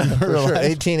 you? Yeah, You were for sure. alive?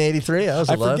 1883, I was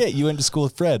I alive. forget you went to school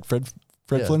with Fred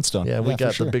Yeah. Flintstone. Yeah, we for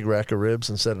got sure. the big rack of ribs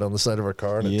and set it on the side of our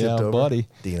car and it Yeah, tipped over. buddy.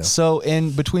 Dino. So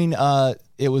in between,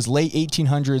 it was late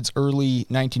 1800s, early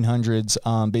 1900s,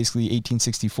 basically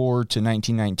 1864 to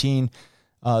 1919.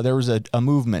 There was a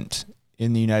movement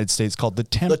in the United States called the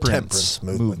Temperance Temperance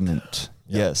Movement.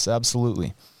 Yes,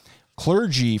 absolutely.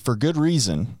 Clergy, for good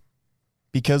reason,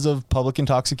 because of public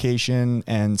intoxication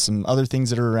and some other things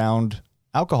that are around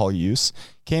alcohol use,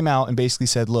 came out and basically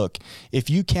said, look, if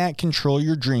you can't control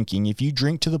your drinking, if you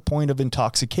drink to the point of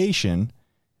intoxication,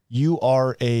 you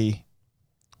are a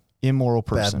immoral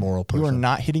person. Bad moral You are person.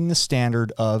 not hitting the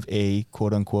standard of a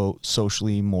quote unquote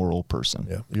socially moral person.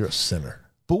 Yeah, you're a sinner.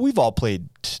 But we've all played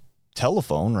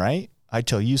telephone, right? I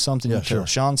tell you something, Yeah, you tell sure.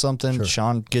 Sean something, Sure.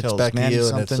 Sean Gets tells back to Manny you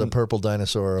something. and it's a purple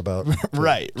dinosaur about to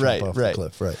Right, jump right, off right. the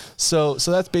cliff. Right. So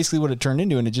that's basically what it turned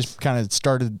into, and it just kind of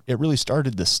started. It really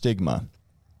started the stigma.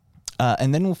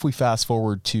 And then if we fast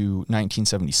forward to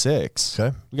 1976,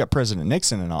 Okay. we got President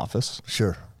Nixon in office,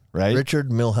 Sure. right?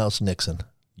 Richard Milhouse Nixon.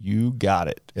 You got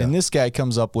it. Yeah. And this guy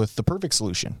comes up with the perfect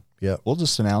solution. Yeah. We'll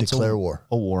just announce Declare war.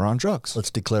 a war on drugs. Let's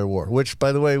declare war, which,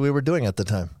 by the way, we were doing at the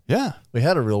time. Yeah, We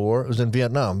had a real war. It was in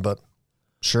Vietnam, but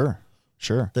sure.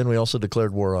 then we also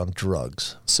declared war on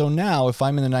drugs. So now, if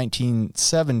I'm in the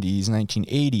 1970s,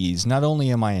 1980s, not only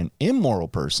am I an immoral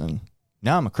person,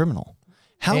 now I'm a criminal.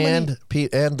 How many?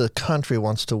 And the country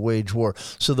wants to wage war.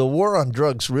 So the war on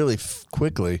drugs really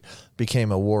quickly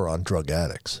became a war on drug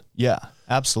addicts. Yeah,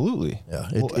 absolutely. Yeah,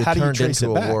 Well, it how do you turned trace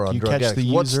into it a back? war on you drug catch the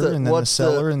addicts. What's user, and then the what's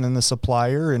seller, and then the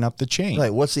supplier, and up the chain.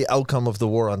 Right. What's the outcome of the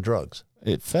war on drugs?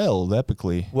 It failed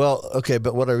epically. Well, okay,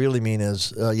 but what I really mean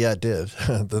is, yeah, it did.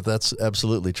 That's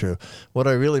absolutely true. What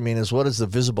I really mean is, what is the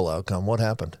visible outcome? What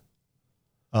happened?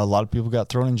 A lot of people got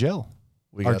thrown in jail.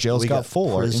 Our jails got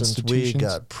full. Our Prisons, we institutions.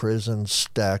 got prisons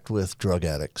stacked with drug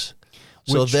addicts.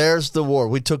 So Which- there's the war.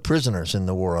 We took prisoners in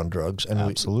the war on drugs, and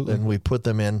Absolutely. we put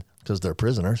them in because they're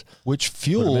prisoners. which Put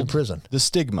 'em in fueled prison. the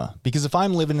stigma. Because if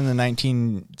I'm living in the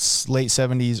late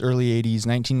 70s, early 80s,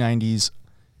 1990s,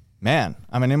 man,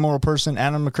 I'm an immoral person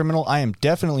and I'm a criminal. I am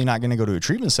definitely not going to go to a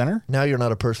treatment center. Now you're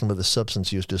not a person with a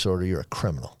substance use disorder. You're a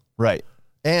criminal, Right.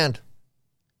 and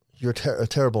you're a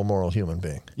terrible moral human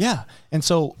being. Yeah. And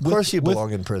so, Of course, you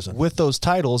belong in prison. with those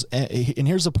titles. And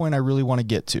here's the point I really want to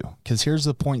get to, because here's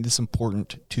the point that's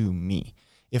important to me.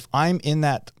 If I'm in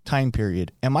that time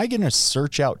period, am I going to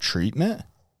search out treatment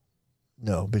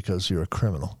No, because you're a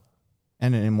criminal.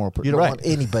 and an immoral person? You don't Right. want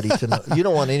anybody to know. You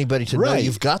don't want anybody to know Right.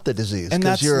 you've got the disease And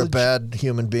because that's you're a leg- bad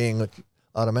human being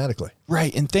automatically.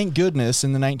 Right. And thank goodness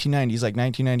in the 1990s, like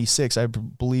 1996, I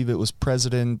believe it was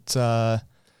President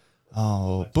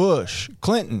Bush,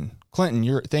 Clinton.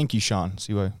 Thank you, Sean.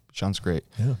 See why Sean's great.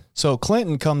 Yeah. So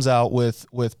Clinton comes out with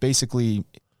basically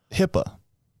HIPAA,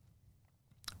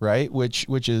 right? Which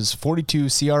is 42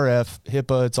 CRF,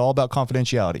 HIPAA. It's all about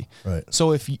confidentiality. Right.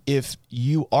 So if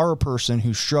you are a person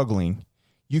who's struggling,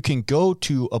 you can go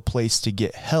to a place to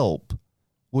get help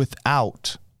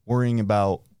without worrying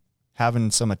about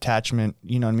having some attachment,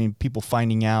 you know what I mean? People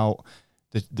finding out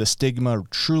the stigma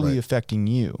truly Right. affecting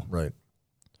you. Right.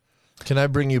 Can I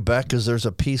bring you back? Because there's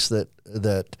a piece that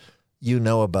you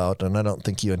know about, and I don't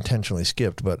think you intentionally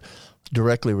skipped, but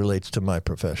directly relates to my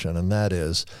profession, and that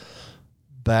is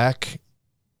back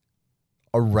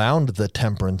around the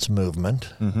temperance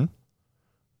movement, Mm-hmm.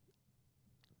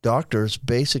 doctors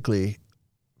basically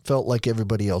felt like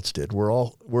everybody else did. We're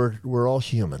all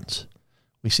humans.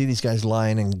 We see these guys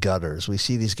lying in gutters. We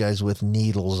see these guys with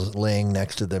needles laying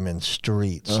next to them in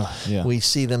streets. Yeah. We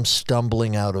see them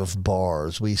stumbling out of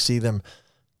bars. We see them.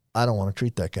 I don't want to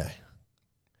treat that guy.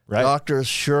 Right. Doctors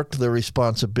shirked the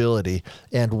responsibility,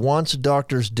 and once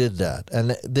doctors did that,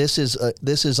 and this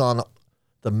is on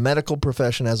the medical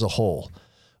profession as a whole.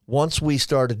 Once we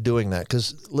started doing that,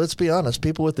 because let's be honest,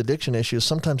 people with addiction issues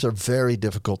sometimes are very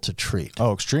difficult to treat.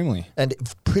 Oh, extremely. And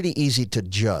pretty easy to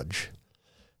judge.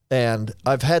 And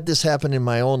I've had this happen in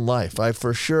my own life. I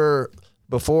for sure,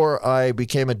 before I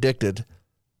became addicted,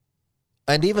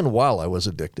 and even while I was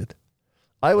addicted,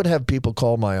 I would have people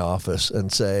call my office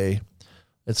and say,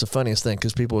 it's the funniest thing,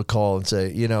 because people would call and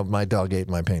say, my dog ate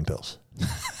my pain pills.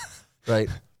 Right?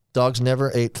 Dogs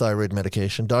never ate thyroid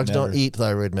medication. Dogs don't eat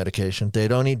thyroid medication. They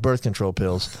don't eat birth control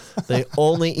pills. They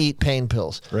only eat pain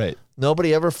pills. Right.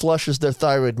 Nobody ever flushes their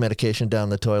thyroid medication down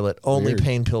the toilet. Only Weird.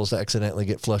 pain pills accidentally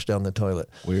get flushed down the toilet.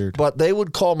 Weird. But they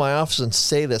would call my office and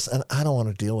say this, and I don't want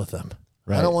to deal with them.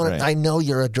 Right, I don't want to. right. I know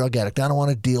you're a drug addict. I don't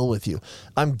want to deal with you.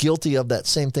 I'm guilty of that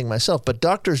same thing myself. But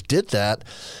doctors did that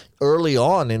early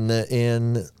on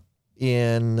in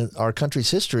our country's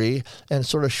history and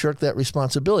sort of shirked that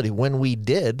responsibility. When we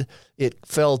did, it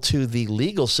fell to the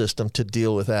legal system to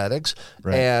deal with addicts.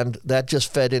 Right. And that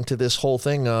just fed into this whole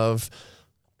thing of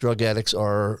drug addicts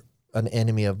are an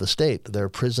enemy of the state. They're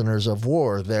prisoners of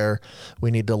war. We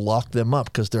need to lock them up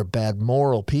because they're bad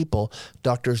moral people.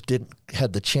 Doctors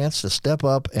had the chance to step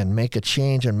up and make a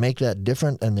change and make that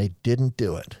different, and they didn't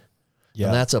do it. Yeah.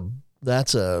 And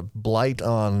that's a blight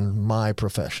on my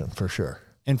profession for sure.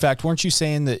 In fact, weren't you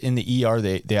saying that in the ER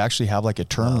they actually have like a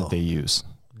term that they use?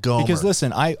 Gomer. Because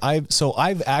listen,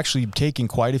 I've actually taken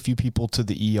quite a few people to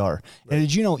the ER. And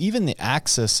did you know even the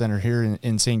Access Center here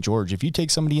in St. George, if you take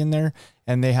somebody in there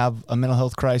and they have a mental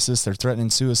health crisis, they're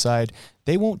threatening suicide,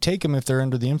 they won't take them if they're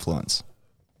under the influence.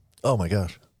 Oh my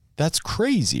gosh. That's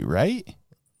crazy, right?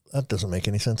 That doesn't make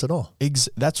any sense at all.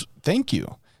 Thank you.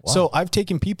 Wow. So I've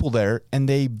taken people there and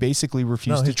they basically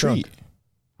refuse to treat. Drunk.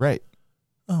 Right.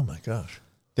 Oh my gosh.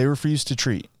 They refuse to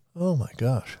treat. Oh my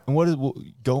gosh. And what is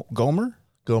Gomer?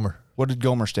 Gomer. What did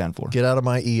Gomer stand for? Get out of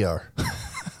my ER.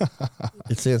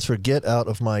 It stands for get out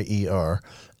of my ER.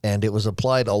 And it was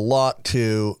applied a lot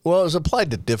it was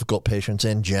applied to difficult patients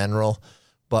in general,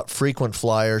 but frequent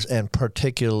flyers, and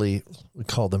particularly, we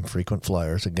call them frequent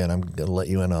flyers. Again, I'm going to let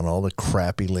you in on all the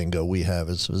crappy lingo we have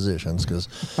as physicians, because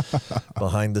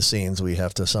behind the scenes, we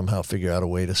have to somehow figure out a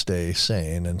way to stay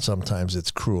sane. And sometimes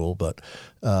it's cruel, but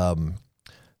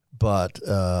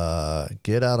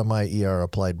get out of my ER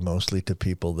applied mostly to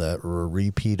people that were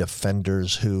repeat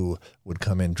offenders who would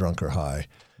come in drunk or high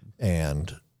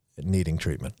and needing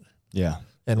treatment. Yeah.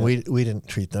 And we didn't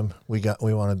treat them.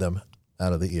 We wanted them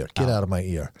out of the ER. Get out of my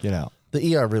ER. Get out.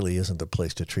 The ER really isn't the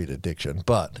place to treat addiction,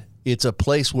 but it's a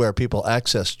place where people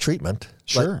access treatment.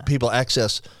 Sure. Like people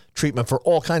access treatment for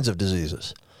all kinds of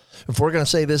diseases. If we're going to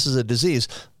say this is a disease,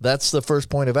 that's the first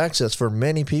point of access for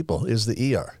many people is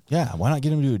the ER. Yeah, why not get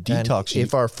them to a detox? And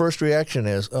if our first reaction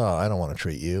is, I don't want to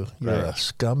treat you. You're a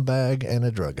scumbag and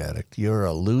a drug addict. You're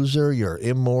a loser. You're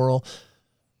immoral.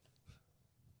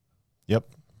 Yep.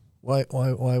 Why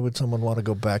would someone want to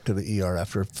go back to the ER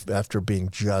after being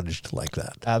judged like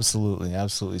that? Absolutely,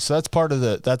 absolutely. So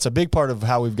that's a big part of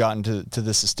how we've gotten to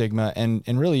this stigma, and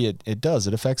really it does.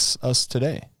 It affects us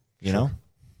today. You know?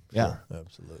 Yeah. Sure,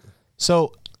 absolutely.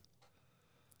 So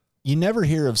you never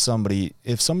hear of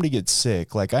if somebody gets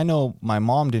sick, like I know my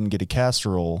mom didn't get a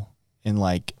casserole in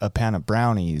like a pan of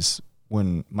brownies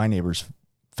when my neighbors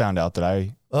found out that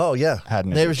I had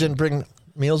an neighbors addiction. didn't bring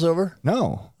meals over?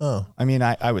 No. Oh. I mean,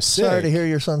 I was sick. Sorry to hear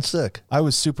your son's sick. I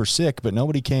was super sick, but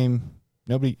nobody came.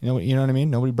 Nobody, you know what I mean?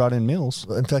 Nobody brought in meals.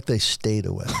 In fact, they stayed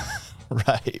away.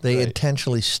 Right. They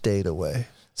intentionally stayed away.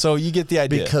 So you get the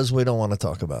idea. Because we don't want to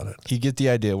talk about it. You get the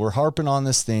idea. We're harping on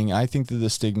this thing. I think that the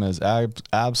stigma is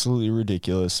absolutely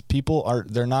ridiculous. People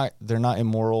they're not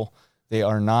immoral. They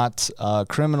are not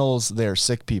criminals. They are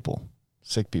sick people.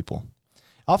 Sick people.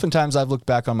 Oftentimes I've looked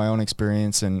back on my own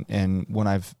experience and when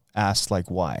I've asked like,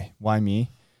 why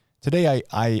me? Today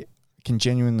I can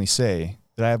genuinely say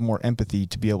that I have more empathy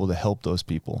to be able to help those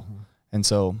people. Mm-hmm. And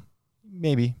so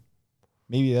maybe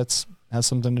that's has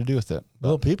something to do with it.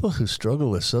 Well, people who struggle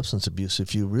with substance abuse,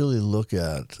 if you really look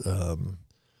at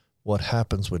what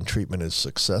happens when treatment is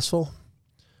successful,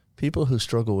 people who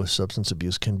struggle with substance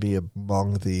abuse can be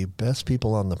among the best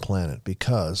people on the planet,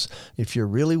 because if you're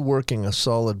really working a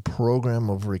solid program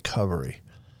of recovery,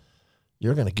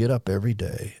 you're going to get up every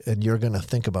day and you're going to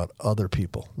think about other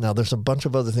people. Now, there's a bunch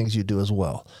of other things you do as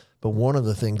well. But one of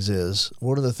the things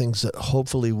that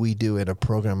hopefully we do in a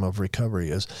program of recovery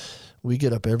is we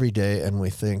get up every day and we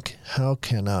think, how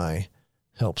can I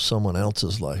help someone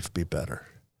else's life be better?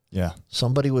 Yeah.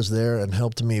 Somebody was there and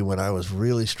helped me when I was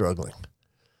really struggling.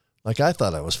 Like I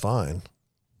thought I was fine.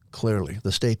 clearly.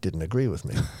 The state didn't agree with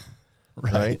me.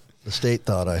 Right? The state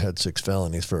thought I had 6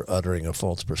 felonies for uttering a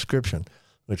false prescription,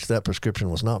 which that prescription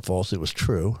was not false. It was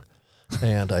true.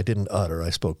 And I didn't utter. I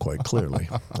spoke quite clearly.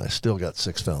 I still got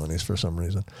 6 felonies for some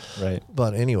reason. Right.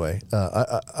 But anyway,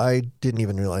 I didn't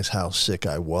even realize how sick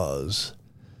I was.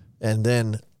 And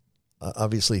then,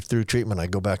 obviously, through treatment, I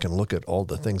go back and look at all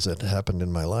the things that happened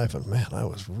in my life. And, man, I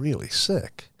was really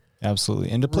sick.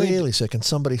 Absolutely. And to play Really sick. And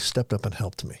somebody stepped up and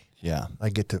helped me. Yeah. I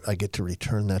get to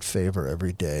return that favor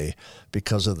every day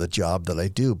because of the job that I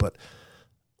do, but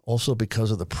also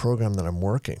because of the program that I'm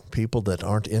working. People that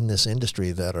aren't in this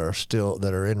industry that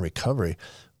are in recovery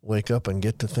wake up and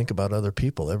get to think about other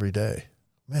people every day.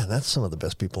 Man, that's some of the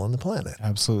best people on the planet.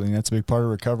 Absolutely. And that's a big part of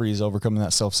recovery is overcoming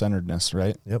that self-centeredness,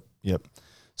 right? Yep.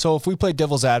 So if we play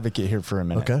devil's advocate here for a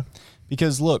minute. Okay.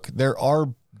 Because look, there are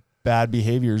bad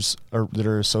behaviors that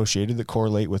are associated that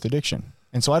correlate with addiction.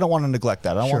 And so I don't want to neglect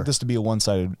that. I don't want this to be a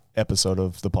one-sided episode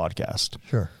of the podcast.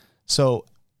 Sure. So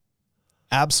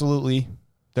absolutely,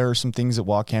 there are some things that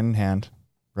walk hand in hand,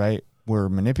 right? We're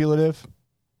manipulative,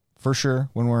 for sure,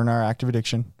 when we're in our active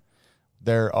addiction.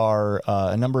 There are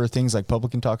a number of things like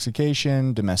public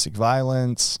intoxication, domestic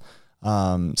violence,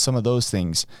 some of those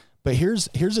things. But here's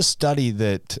a study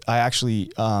that I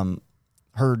actually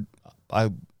heard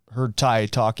Ty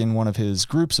talk in one of his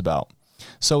groups about.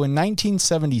 So in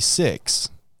 1976,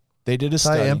 they did a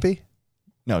study. Ty Empey?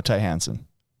 No, Ty Hansen.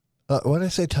 Why did I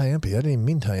say Ty Empey? I didn't even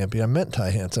mean Ty Empey. I meant Ty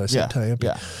Hansen. I said Ty Empey.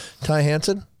 Yeah. Ty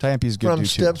Hansen? Ty Empey is good From dude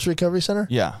too. Steps Recovery Center?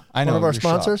 Yeah, I know. One of our you're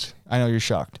sponsors? shocked. I know you're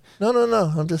shocked. No.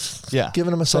 I'm just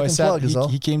giving him a So second plug is all.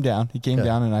 He came down. He came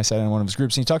down, and I sat in one of his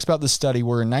groups. And he talks about this study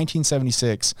where in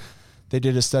 1976, they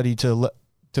did a study to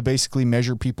basically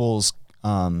measure people's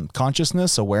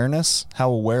consciousness, awareness.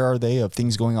 How aware are they of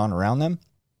things going on around them?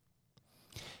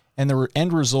 And the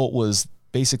end result was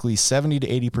basically 70 to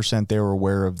 80% they were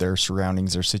aware of their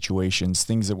surroundings, their situations,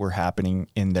 things that were happening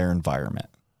in their environment.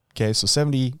 Okay, so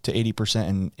 70 to 80%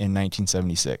 in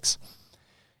 1976.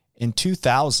 In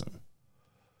 2000,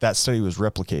 that study was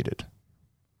replicated.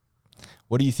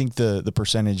 What do you think the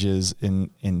percentage is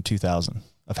in 2000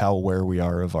 of how aware we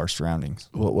are of our surroundings?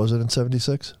 What was it in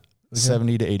 76?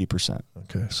 70 to 80%.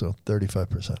 Okay, so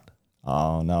 35%.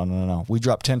 Oh, no. We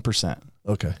dropped 10%.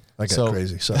 Okay, I got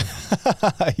crazy. Sorry.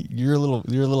 You're a little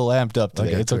amped up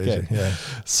today. It's crazy. okay. Yeah.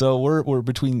 So we're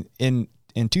between in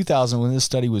 2000 when this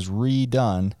study was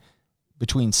redone,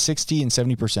 between 60 and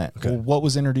 70%. Okay. Well, what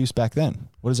was introduced back then?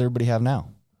 What does everybody have now?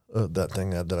 That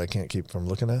thing that I can't keep from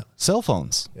looking at? Cell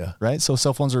phones. Yeah. Right? So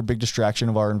cell phones are a big distraction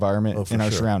of our environment and our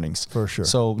surroundings. For sure.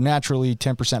 So naturally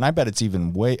 10%. I bet it's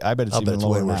even lower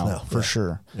way worse now. for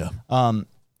sure. Yeah.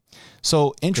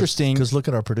 So interesting. Because look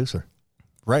at our producer.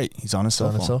 Right. He's on his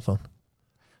cell phone.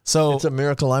 So it's a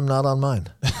miracle I'm not on mine.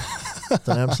 It's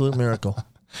an absolute miracle.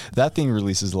 That thing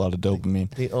releases a lot of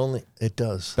dopamine. It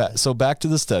does. So back to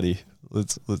the study.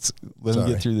 Let me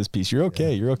get through this piece. You're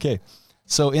okay. You're okay.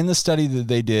 So in the study that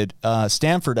they did,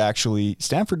 Stanford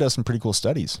does some pretty cool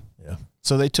studies. Yeah.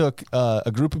 So they took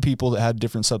a group of people that had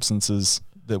different substances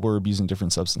that were abusing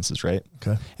different substances, right?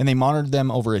 Okay. And they monitored them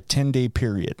over a 10-day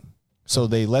period. So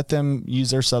they let them use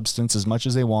their substance as much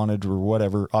as they wanted or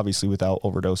whatever, obviously without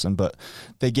overdosing, but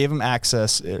they gave them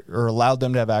access or allowed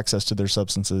them to have access to their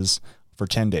substances for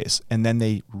 10 days. And then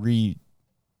they redid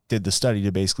the study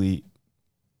to basically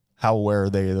how aware are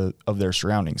they of their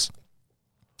surroundings.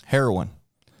 Heroin.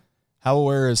 How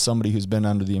aware is somebody who's been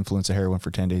under the influence of heroin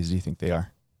for 10 days do you think they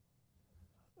are?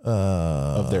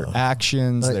 Of their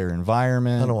actions, their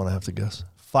environment? I don't want to have to guess.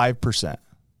 5%.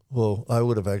 Well, I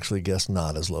would have actually guessed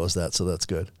not as low as that, so that's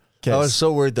good. Okay. I was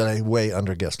so worried that I way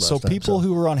underguessed last So time. people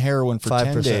who were on heroin for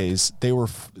 5%. 10 days,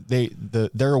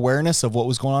 their awareness of what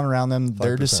was going on around them,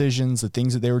 their 5%. decisions, the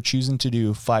things that they were choosing to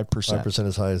do, 5%. 5%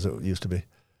 as high as it used to be.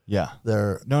 Yeah.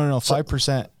 No,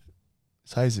 5%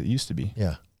 as high as it used to be.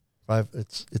 Yeah.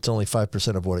 It's only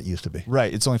 5% of what it used to be.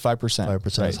 Right. It's only 5%.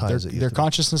 5% as high as it used Their to be.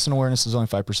 consciousness and awareness is only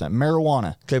 5%.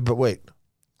 Marijuana. Okay, but wait.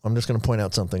 I'm just going to point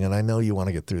out something, and I know you want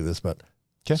to get through this, but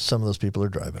some of those people are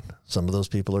driving. Some of those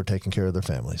people are taking care of their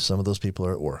families. Some of those people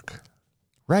are at work.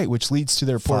 Right, which leads to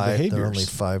their poor behaviors. They're only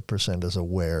 5% as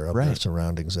aware of their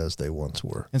surroundings as they once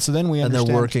were. And so then we understand.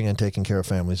 And they're working and taking care of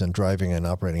families and driving and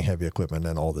operating heavy equipment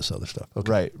and all this other stuff.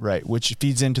 Okay. Right, which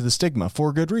feeds into the stigma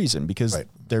for good reason because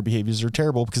their behaviors are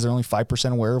terrible because they're only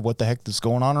 5% aware of what the heck is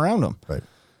going on around them. Right.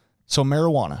 So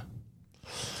marijuana.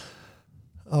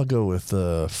 I'll go with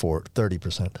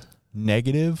 30%.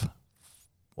 Negative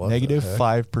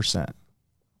 5%.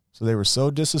 So they were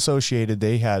so disassociated,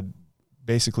 they had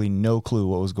basically no clue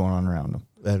what was going on around them.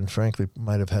 And frankly,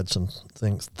 might have had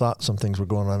thought some things were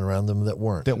going on around them that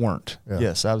weren't. Yeah.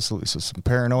 Yes, absolutely. So some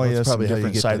paranoia, That's probably some how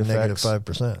you different get side the effects.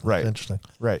 -5%. Right. Interesting.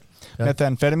 Right. Yeah.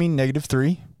 Methamphetamine,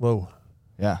 -3. Whoa.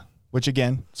 Yeah. Which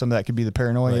again, some of that could be the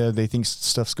paranoia. Right. They think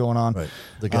stuff's going on. Right.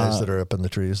 The guys that are up in the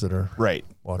trees that are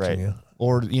watching you.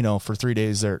 Or, for 3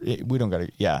 days we don't got to,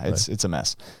 it's a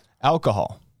mess.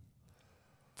 Alcohol,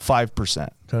 5%.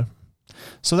 Okay.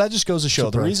 So that just goes to show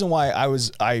the reason why I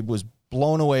was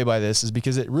blown away by this is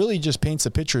because it really just paints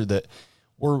a picture that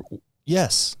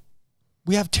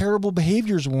we have terrible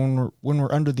behaviors when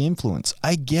we're under the influence.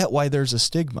 I get why there's a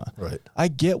stigma. Right. I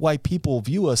get why people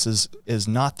view us as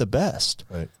not the best.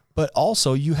 Right. But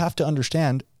also you have to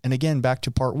understand, and again, back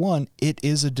to part 1, it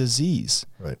is a disease.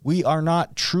 Right. We are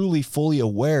not truly fully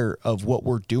aware of what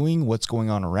we're doing, what's going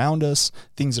on around us,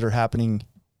 things that are happening.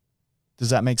 Does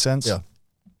that make sense? Yeah.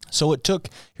 So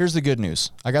here's the good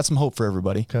news. I got some hope for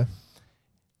everybody. Okay.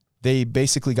 They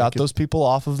basically got those people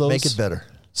off of those. Make it better.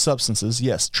 Substances.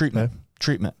 Yes. Treatment.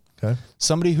 Okay.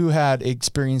 Somebody who had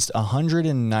experienced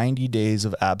 190 days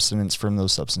of abstinence from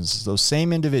those substances, those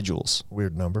same individuals.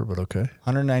 Weird number, but okay.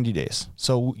 190 days.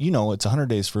 So, it's 100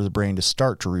 days for the brain to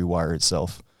start to rewire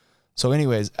itself. So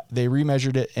anyways, they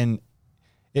remeasured it and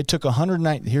it took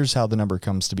 190. Here's how the number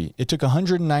comes to be. It took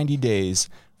 190 days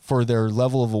for their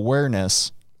level of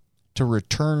awareness to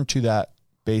return to that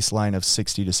baseline of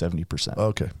 60 to 70%.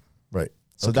 Okay. Right.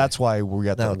 So that's why we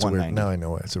got that 190. Now I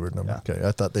know why it's a weird number. Yeah. Okay.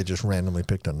 I thought they just randomly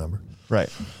picked a number. Right.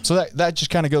 So that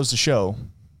just kind of goes to show,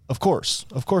 of course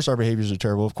our behaviors are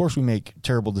terrible. Of course we make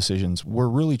terrible decisions. We're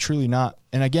really, truly not.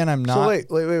 And again, I'm not. So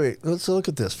wait. Let's look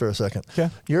at this for a second. Okay.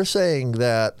 You're saying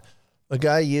that a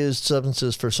guy used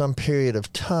substances for some period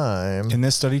of time. In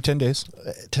this study, 10 days.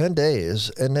 10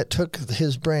 days. And it took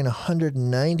his brain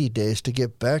 190 days to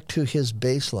get back to his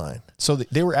baseline. So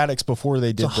they were addicts before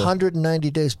they did 190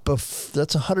 days.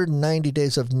 That's 190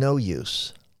 days of no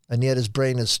use. And yet his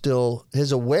brain is still,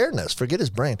 his awareness, forget his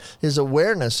brain, his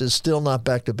awareness is still not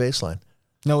back to baseline.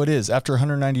 No, it is. After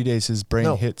 190 days, his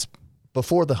brain hits.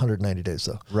 Before the 190 days,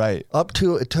 though. Right.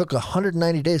 It took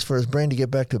 190 days for his brain to get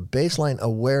back to baseline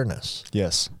awareness.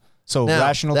 Yes. So now,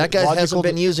 rational. That guy hasn't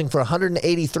been using for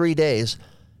 183 days,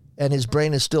 and his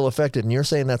brain is still affected. And you're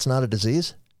saying that's not a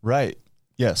disease? Right.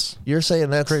 Yes. You're saying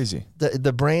that's crazy.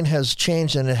 The brain has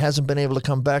changed and it hasn't been able to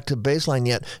come back to baseline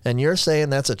yet. And you're saying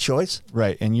that's a choice?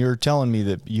 Right. And you're telling me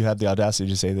that you have the audacity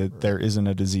to say that there isn't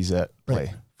a disease at play.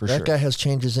 Right. For sure. That guy has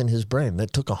changes in his brain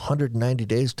that took 190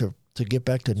 days to get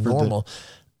back to normal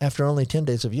after only 10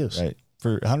 days of use. Right.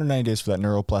 For 190 days for that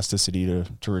neuroplasticity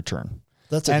to return.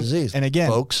 That's a disease. And again,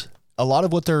 folks, a lot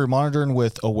of what they're monitoring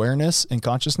with awareness and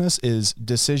consciousness is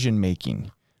decision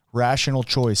making, rational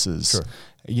choices. Sure.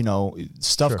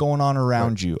 Stuff going on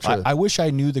around you. Sure. I wish I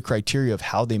knew the criteria of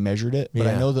how they measured it, but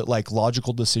I know that like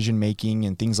logical decision making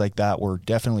and things like that were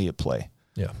definitely at play.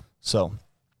 Yeah. So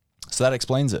that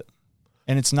explains it.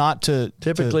 And it's not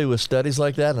typically with studies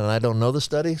like that, and I don't know the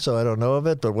study, so I don't know of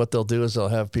it, but what they'll do is they'll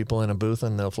have people in a booth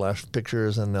and they'll flash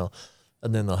pictures and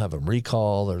then they'll have them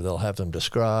recall, or they'll have them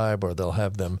describe, or they'll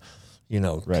have them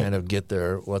kind of get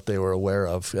what they were aware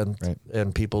of.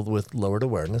 And people with lowered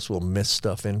awareness will miss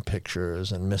stuff in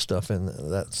pictures and miss stuff in,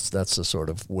 that's the sort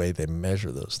of way they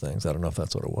measure those things. I don't know if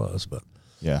that's what it was, but.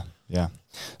 Yeah.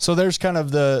 So there's kind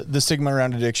of the stigma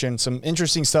around addiction. Some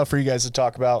interesting stuff for you guys to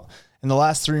talk about in the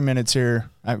last 3 minutes here.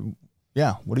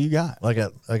 What do you got? I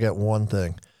got one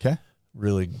thing. Okay.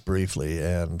 Really briefly,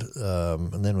 and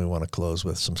then we want to close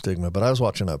with some stigma. But I was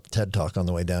watching a TED Talk on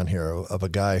the way down here of a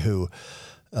guy who,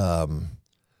 at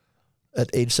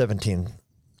age 17,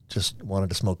 just wanted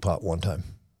to smoke pot one time.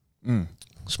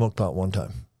 Smoked pot one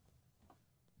time.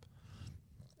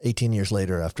 18 years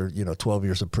later, after 12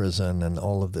 years of prison and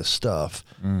all of this stuff,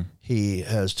 he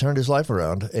has turned his life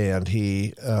around, and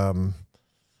he was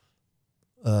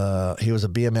a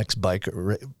BMX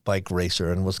bike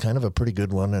racer and was kind of a pretty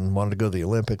good one, and wanted to go to the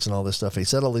Olympics and all this stuff. He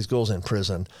set all these goals in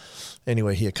prison.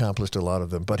 Anyway, he accomplished a lot of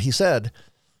them. But he said,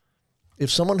 if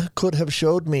someone could have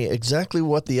showed me exactly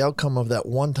what the outcome of that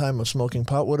one time of smoking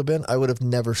pot would have been, I would have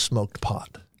never smoked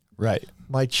pot. Right.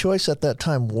 My choice at that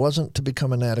time wasn't to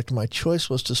become an addict. My choice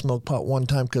was to smoke pot one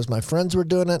time because my friends were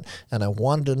doing it, and I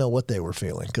wanted to know what they were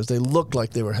feeling because they looked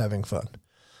like they were having fun.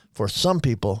 For some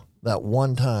people, that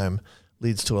one time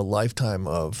leads to a lifetime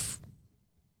of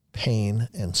pain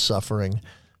and suffering.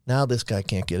 Now this guy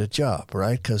can't get a job,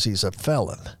 right? Because he's a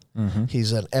felon. Mm-hmm.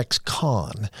 He's an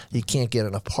ex-con. He can't get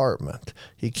an apartment.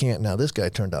 He can't. Now this guy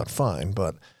turned out fine,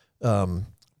 but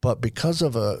because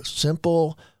of a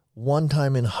simple one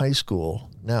time in high school.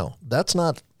 Now,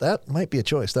 that might be a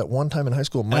choice. That one time in high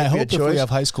school And might I be a hope if choice. we have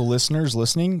high school listeners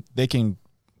listening, they can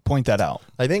point that out.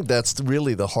 I think that's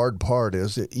really the hard part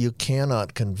is that you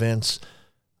cannot convince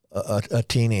a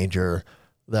teenager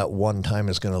that one time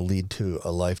is going to lead to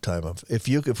a lifetime of. If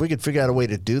we could figure out a way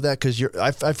to do that, because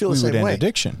I feel the We same would end way.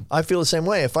 addiction. I feel the same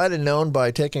way. If I'd have known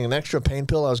by taking an extra pain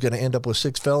pill I was going to end up with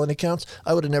 6 felony counts,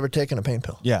 I would have never taken a pain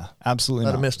pill. Yeah, absolutely I'd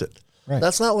not. have missed it. Right.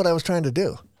 That's not what I was trying to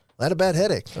do. I had a bad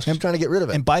headache. I was just trying to get rid of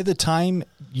it. And by the time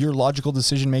your logical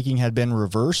decision making had been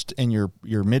reversed and your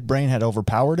midbrain had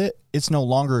overpowered it, it's no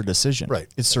longer a decision. Right.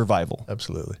 It's survival.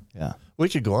 Absolutely. Yeah. We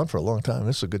could go on for a long time.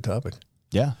 This is a good topic.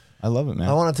 Yeah. I love it, man.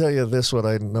 I want to tell you this, what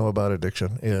I know about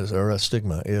addiction is, or a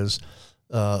stigma is,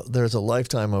 there's a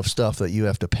lifetime of stuff that you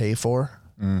have to pay for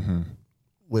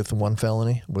with one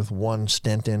felony, with one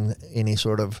stint in any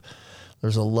sort of,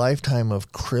 there's a lifetime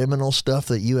of criminal stuff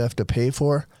that you have to pay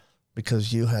for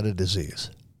because you had a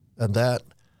disease. And that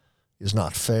is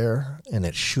not fair, and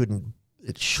it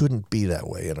shouldn't be that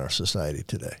way in our society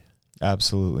today.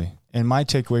 Absolutely. And my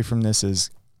takeaway from this is,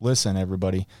 listen,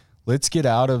 everybody, let's get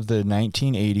out of the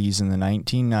 1980s and the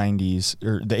 1990s,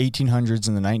 or the 1800s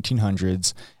and the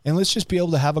 1900s, and let's just be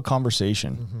able to have a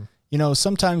conversation. Mm-hmm. You know,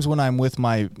 sometimes when I'm with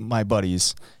my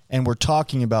buddies and we're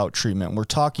talking about treatment, we're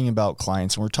talking about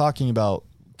clients, and we're talking about,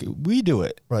 we do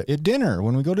it right at dinner,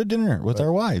 when we go to dinner with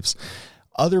our wives.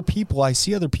 I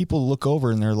see other people look over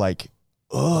and they're like,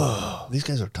 oh, these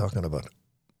guys are talking about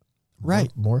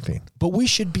right, morphine. But we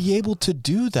should be able to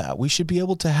do that. We should be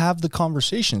able to have the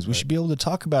conversations. We should be able to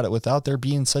talk about it without there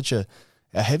being such a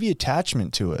heavy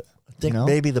attachment to it. I think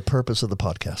maybe the purpose of the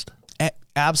podcast.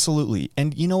 Absolutely.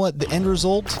 And you know what? The end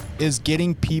result is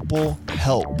getting people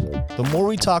help. The more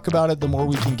we talk about it, the more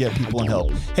we can get people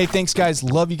help. Hey, thanks, guys.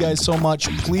 Love you guys so much.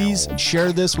 Please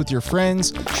share this with your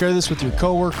friends. Share this with your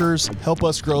coworkers. Help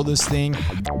us grow this thing.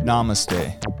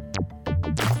 Namaste.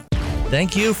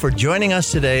 Thank you for joining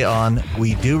us today on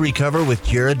We Do Recover with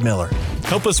Jared Miller.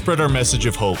 Help us spread our message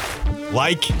of hope.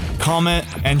 Like, comment,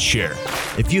 and share.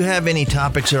 If you have any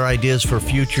topics or ideas for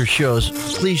future shows,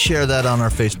 please share that on our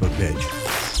Facebook page.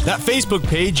 That Facebook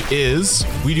page is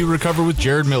We Do Recover with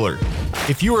Jared Miller.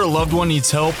 If you or a loved one needs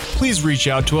help, please reach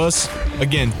out to us.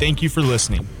 Again, thank you for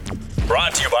listening.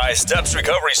 Brought to you by Steps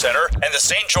Recovery Center and the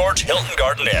St. George Hilton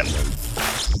Garden Inn.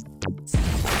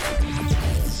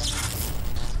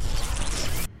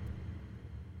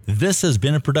 This has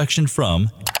been a production from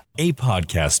A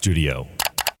Podcast Studio.